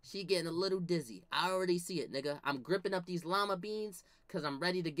beer, she getting a little dizzy. I already see it, nigga. I'm gripping up these llama beans because I'm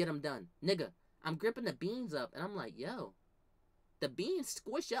ready to get them done. Nigga, I'm gripping the beans up and I'm like, yo, the beans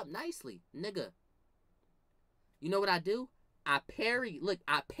squish up nicely, nigga. You know what I do? I parry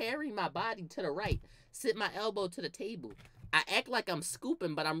my body to the right, sit my elbow to the table. I act like I'm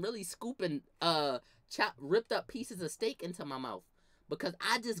scooping, but I'm really scooping ripped up pieces of steak into my mouth. Because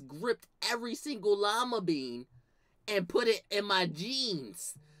I just gripped every single llama bean and put it in my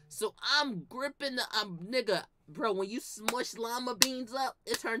jeans. So I'm gripping nigga, bro, when you smush llama beans up,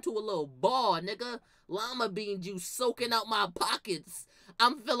 it turned to a little ball, nigga. Llama bean juice soaking out my pockets.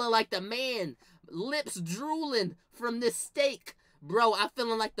 I'm feeling like the man, lips drooling from this steak. Bro, I'm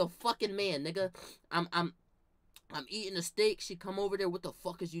feeling like the fucking man, nigga. I'm eating a steak. She come over there, what the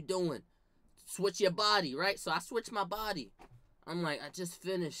fuck is you doing? Switch your body, right? So I switch my body. I'm like, I just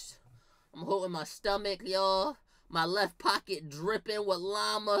finished. I'm holding my stomach, y'all. My left pocket dripping with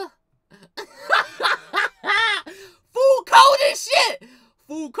llama. Food cold as shit.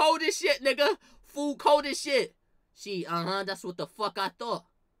 Food cold as shit, nigga. Food cold as shit. She, that's what the fuck I thought.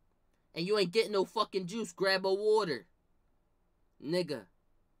 And you ain't getting no fucking juice. Grab a water. Nigga.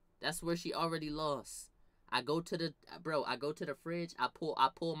 That's where she already lost. I go to the fridge. I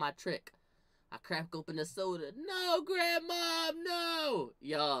pull my trick. I crack open the soda. No, grandma, no.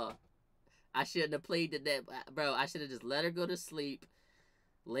 Y'all, I shouldn't have played that, bro. I should have just let her go to sleep,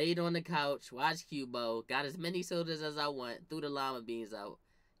 laid on the couch, watched Cubo, got as many sodas as I want, threw the llama beans out.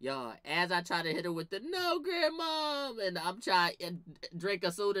 Y'all, as I try to hit her with the no, grandma, and I'm trying to drink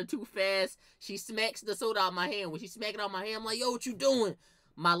a soda too fast, she smacks the soda out my hand. When she smack it out my hand, I'm like, yo, what you doing?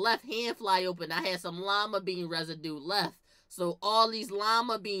 My left hand fly open. I had some llama bean residue left. So all these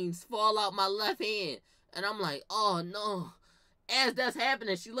llama beans fall out my left hand. And I'm like, oh no. As that's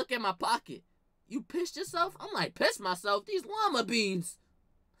happening, she look at my pocket. You pissed yourself? I'm like, pissed myself? These llama beans.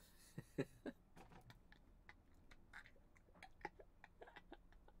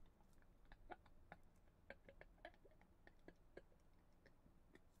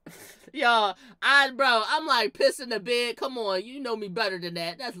 Yo, I'm like pissing the bed. Come on, you know me better than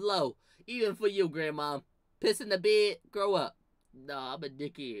that. That's low. Even for you, grandma. Pissing the bed, grow up. Nah, I'm a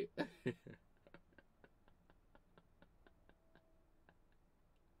dickhead.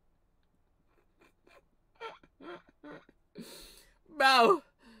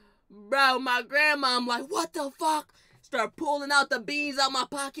 Bro, my grandma, I'm like, what the fuck? Start pulling out the beans out my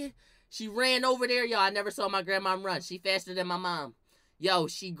pocket. She ran over there. Yo, I never saw my grandma run. She faster than my mom. Yo,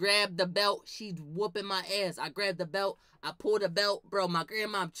 she grabbed the belt. She's whooping my ass. I grabbed the belt. I pulled the belt. Bro, my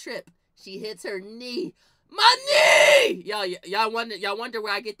grandma tripped. She hits her knee. My knee! Y'all wonder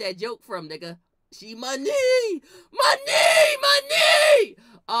where I get that joke from, nigga. She, my knee! My knee! My knee!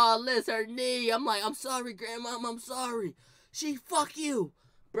 Oh, Liz, her knee. I'm like, I'm sorry, grandma. I'm sorry. She, fuck you.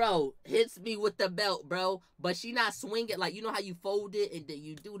 Bro, hits me with the belt, bro. But she not swinging. Like, you know how you fold it and then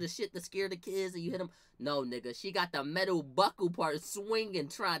you do the shit to scare the kids and you hit them? No, nigga. She got the metal buckle part swinging,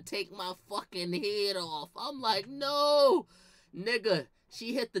 trying to take my fucking head off. I'm like, no. Nigga,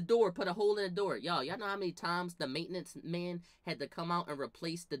 she hit the door, put a hole in the door. Y'all know how many times the maintenance man had to come out and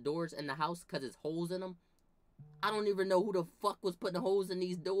replace the doors in the house because there's holes in them? I don't even know who the fuck was putting holes in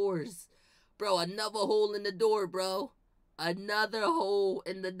these doors. Bro, another hole in the door, bro. Another hole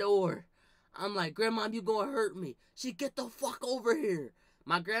in the door. I'm like, grandma, you gonna hurt me. She, get the fuck over here.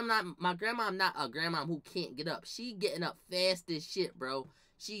 My grandma, I'm not a grandma who can't get up. She getting up fast as shit, bro.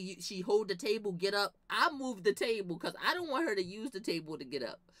 She hold the table, get up. I move the table because I don't want her to use the table to get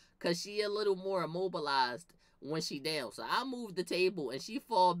up. Because she a little more immobilized when she down. So I move the table and she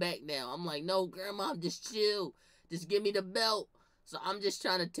fall back now. I'm like, no, grandma, just chill. Just give me the belt. So I'm just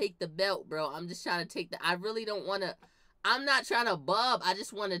trying to take the belt, bro. I'm just trying to take I really don't want to. I'm not trying to bub. I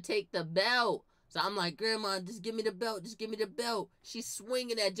just want to take the belt. So I'm like, grandma, just give me the belt. Just give me the belt. She's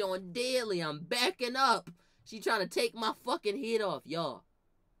swinging that joint daily. I'm backing up. She trying to take my fucking head off, y'all.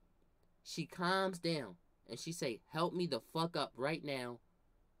 She calms down and she say, help me the fuck up right now,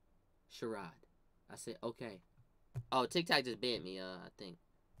 Sherrod. I said, okay. Oh, TikTok just banned me, I think.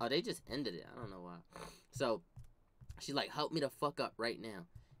 Oh, they just ended it. I don't know why. So, she's like, help me the fuck up right now.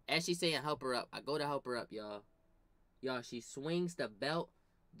 As she's saying help her up, I go to help her up, y'all. Y'all, she swings the belt.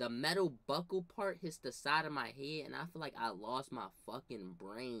 The metal buckle part hits the side of my head, and I feel like I lost my fucking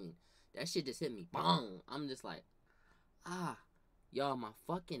brain. That shit just hit me. Boom. I'm just like, y'all, my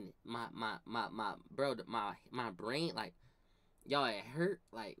fucking, my brain, like, Y'all, it hurt.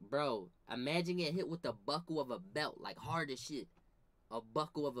 Like, bro, imagine getting hit with the buckle of a belt. Like, hard as shit. A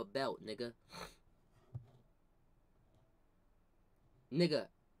buckle of a belt, nigga. Nigga,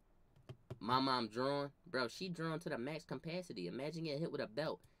 my mom drawn. Bro, she drawn to the max capacity. Imagine getting hit with a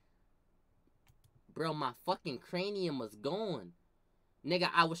belt. Bro, my fucking cranium was gone. Nigga,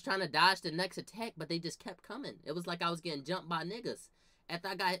 I was trying to dodge the next attack, but they just kept coming. It was like I was getting jumped by niggas. After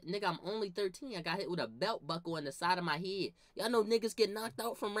I got, nigga, I'm only 13. I got hit with a belt buckle in the side of my head. Y'all know niggas get knocked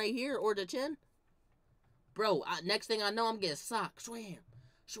out from right here or the chin? Bro, next thing I know, I'm getting socked. Swam,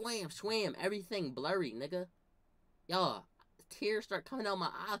 swam, swam. Everything blurry, nigga. Y'all, tears start coming out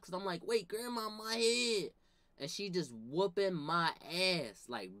my eyes because I'm like, wait, grandma, my head. And she just whooping my ass.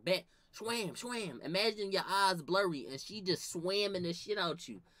 Like, bet. Swam, swam. Imagine your eyes blurry and she just swamming the shit out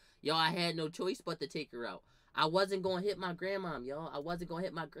you. Y'all, I had no choice but to take her out. I wasn't going to hit my grandma, y'all. I wasn't going to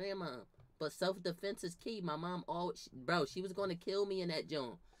hit my grandma. But self-defense is key. My mom always, bro, she was going to kill me in that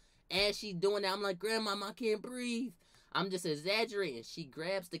joint. As she doing that, I'm like, grandma, I can't breathe. I'm just exaggerating. She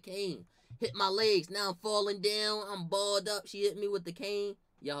grabs the cane. Hit my legs. Now I'm falling down. I'm balled up. She hit me with the cane.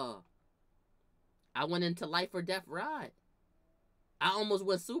 Y'all, I went into life or death ride. I almost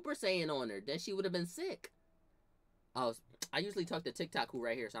went Super Saiyan on her. Then she would have been sick. Oh, I usually talk to TikTok who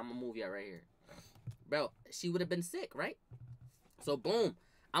right here, so I'm going to move y'all right here. Bro, she would have been sick, right? So, boom.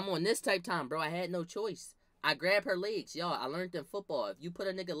 I'm on this type time, bro. I had no choice. I grab her legs. Y'all, I learned in football. If you put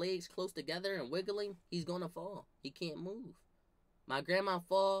a nigga legs close together and wiggling, he's going to fall. He can't move. My grandma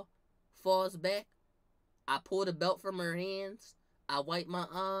falls back. I pull the belt from her hands. I wipe my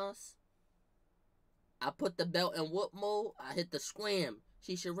eyes. I put the belt in whoop mode. I hit the scram.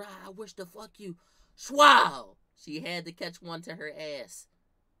 She should ride. I wish to fuck you. Swow! She had to catch one to her ass.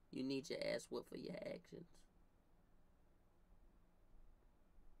 You need your ass whooped for your actions.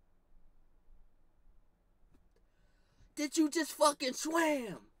 Did you just fucking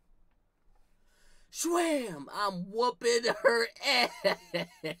swam? Swam! I'm whooping her ass.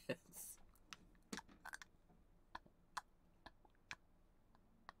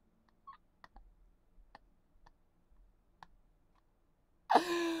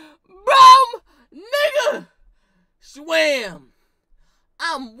 Bro, nigga! Swam!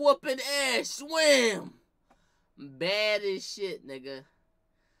 I'm whooping ass. Swam! Bad as shit, nigga.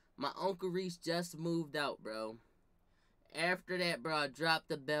 My Uncle Reese just moved out, bro. After that, bro, I dropped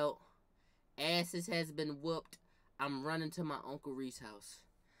the belt. Asses has been whooped. I'm running to my Uncle Reese house.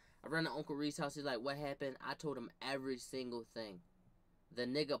 I run to Uncle Reese's house. He's like, what happened? I told him every single thing. The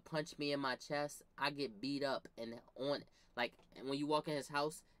nigga punched me in my chest. I get beat up and on, like, when you walk in his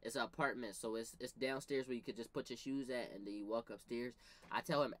house, it's an apartment, so it's downstairs where you could just put your shoes at, and then you walk upstairs. I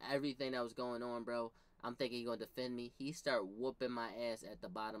tell him everything that was going on, bro. I'm thinking he's gonna defend me. He start whooping my ass at the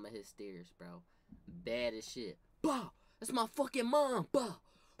bottom of his stairs, bro. Bad as shit. Bah! That's my fucking mom. Bah!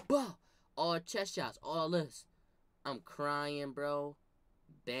 Bah! All chest shots, all this. I'm crying, bro.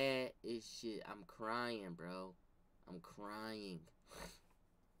 Bad as shit. I'm crying, bro. I'm crying.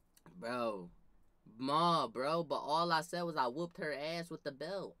 Bro. Ma, bro. But all I said was I whooped her ass with the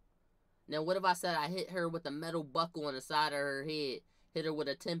belt. Now, what if I said I hit her with a metal buckle on the side of her head? Hit her with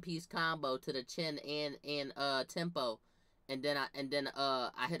a 10-piece combo to the chin and tempo. And then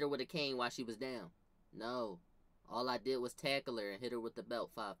I hit her with a cane while she was down. No. All I did was tackle her and hit her with the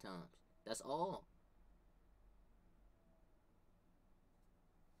belt 5 times. That's all.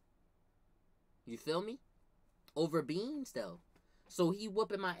 You feel me? Over beans, though. So he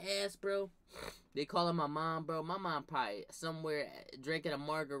whooping my ass, bro. They calling my mom, bro. My mom probably somewhere drinking a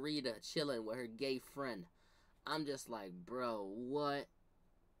margarita, chilling with her gay friend. I'm just like, bro, what?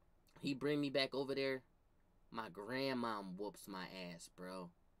 He bring me back over there. My grandma whoops my ass, bro.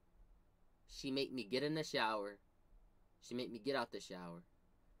 She make me get in the shower. She make me get out the shower.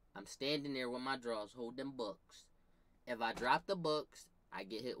 I'm standing there with my drawers holding books. If I drop the books, I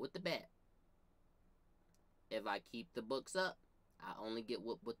get hit with the bat. If I keep the books up, I only get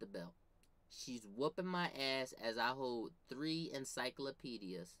whooped with the belt. She's whooping my ass as I hold 3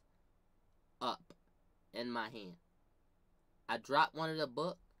 encyclopedias up in my hand. I drop one of the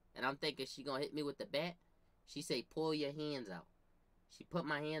book, and I'm thinking she gonna hit me with the bat. She say, pull your hands out. She put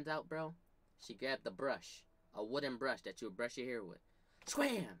my hands out, bro. She grabbed the brush, a wooden brush that you would brush your hair with.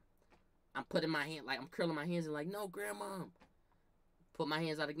 Swam! I'm putting my hand, like I'm curling my hands and like, no, grandma. Put my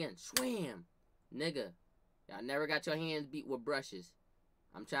hands out again. Swam! Nigga, y'all never got your hands beat with brushes.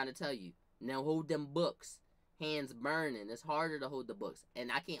 I'm trying to tell you. Now hold them books. Hands burning. It's harder to hold the books.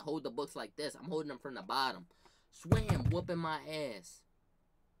 And I can't hold the books like this. I'm holding them from the bottom. Swam, whooping my ass.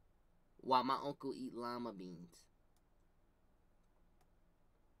 While my uncle eat llama beans.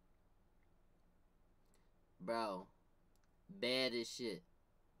 Bro. Bad as shit.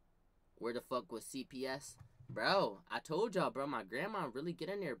 Where the fuck was CPS? Bro, I told y'all, bro, my grandma really get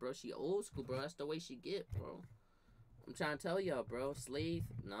in there, bro. She old school, bro. That's the way she get, bro. I'm trying to tell y'all, bro. Slave?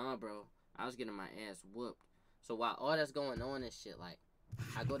 Nah, bro. I was getting my ass whooped. So while all that's going on and shit, like,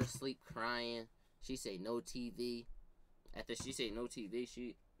 I go to sleep crying. She say no TV. After she say no TV,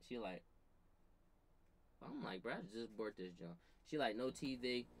 she like, I'm like, bro, I just bought this joint. She like, no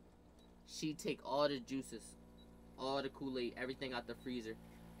TV. She take all the juices, all the Kool-Aid, everything out the freezer.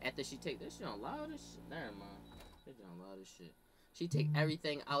 After she take this shit on loud as shit. Never mind. This shit on loud as shit. She take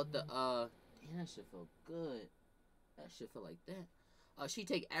everything out the damn, that shit feel good. That shit feel like that. She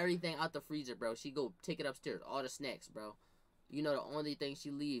take everything out the freezer, bro. She go take it upstairs. All the snacks, bro. You know the only thing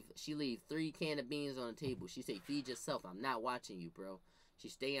she leave 3 cans of beans on the table. She say, feed yourself. I'm not watching you, bro. She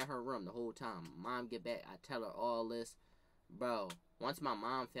stay in her room the whole time. Mom get back. I tell her all this. Bro, once my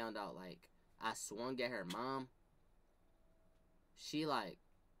mom found out, like, I swung at her mom, she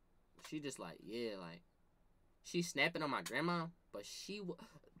just like, yeah, like, she snapping on my grandma, but she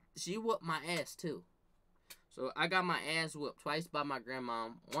whooped my ass, too. So, I got my ass whooped twice by my grandma,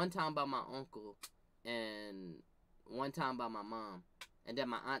 one time by my uncle, and one time by my mom. And then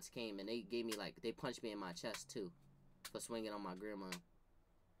my aunts came, and they gave me, like, they punched me in my chest, too, for swinging on my grandma.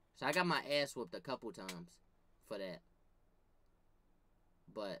 So, I got my ass whooped a couple times for that.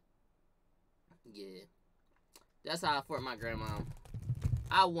 But, yeah. That's how I fought my grandma.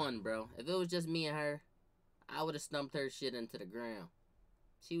 I won, bro. If it was just me and her, I would have stumped her shit into the ground.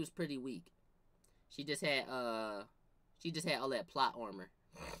 She was pretty weak. She just had all that plot armor.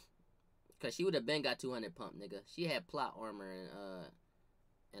 Cause she would have been got 200 pump, nigga. She had plot armor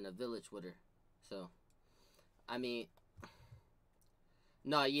in a village with her. So, I mean,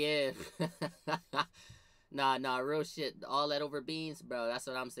 no, yeah. Nah, real shit. All that over beans, bro. That's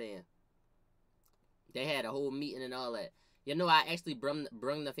what I'm saying. They had a whole meeting and all that. You know, I actually brung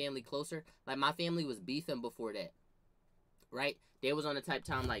the family closer. Like, my family was beefing before that. Right? They was on the type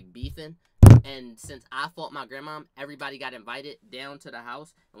time, like, beefing. And since I fought my grandma, everybody got invited down to the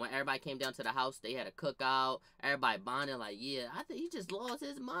house. And when everybody came down to the house, they had a cookout. Everybody bonding, like, yeah, I think he just lost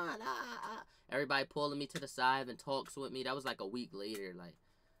his mind. Everybody pulling me to the side and talks with me. That was like a week later. Like,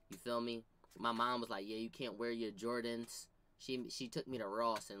 you feel me? My mom was like, yeah, you can't wear your Jordans. She took me to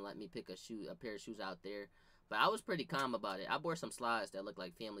Ross and let me pick a pair of shoes out there. But I was pretty calm about it. I bought some slides that looked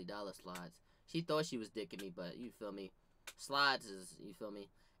like Family Dollar slides. She thought she was dicking me, but you feel me? Slides is, you feel me?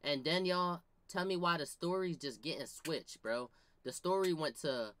 And then, y'all, tell me why the story's just getting switched, bro. The story went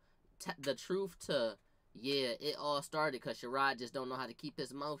to the truth to, yeah, it all started because Sherrod just don't know how to keep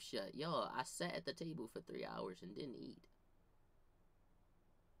his mouth shut. Y'all, I sat at the table for 3 hours and didn't eat.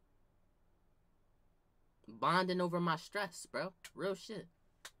 Bonding over my stress, bro. Real shit.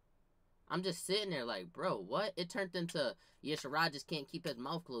 I'm just sitting there like, bro, what? It turned into, yeah, Sherrod just can't keep his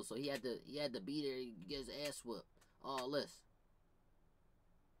mouth closed, so he had to be there, get his ass whooped. All this.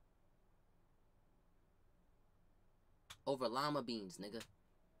 Over llama beans, nigga.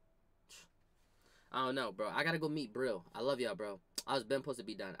 I don't know, bro. I gotta go meet Brill. I love y'all, bro. I was been supposed to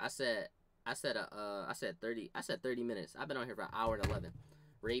be done. I said 30 minutes. I've been on here for an hour and 11.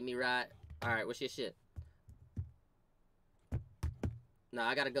 Rate me right. Alright, what's your shit? No,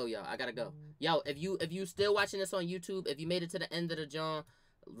 I gotta go, y'all. I gotta go. Yo, if you still watching this on YouTube, if you made it to the end of the John,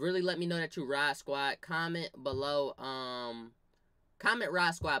 really let me know that you Ride Squad. Comment below. Comment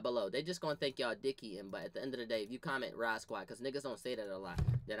Ride Squad below. They just gonna think y'all dick eating, but at the end of the day, if you comment Ride Squad, because niggas don't say that a lot,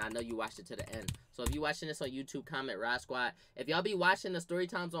 then I know you watched it to the end. So if you watching this on YouTube, comment Ride Squad. If y'all be watching the story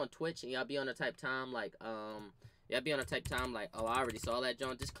times on Twitch and y'all be on the type time like oh, I already saw that,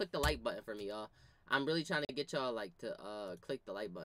 John. Just click the like button for me, y'all. I'm really trying to get y'all like to click the like button.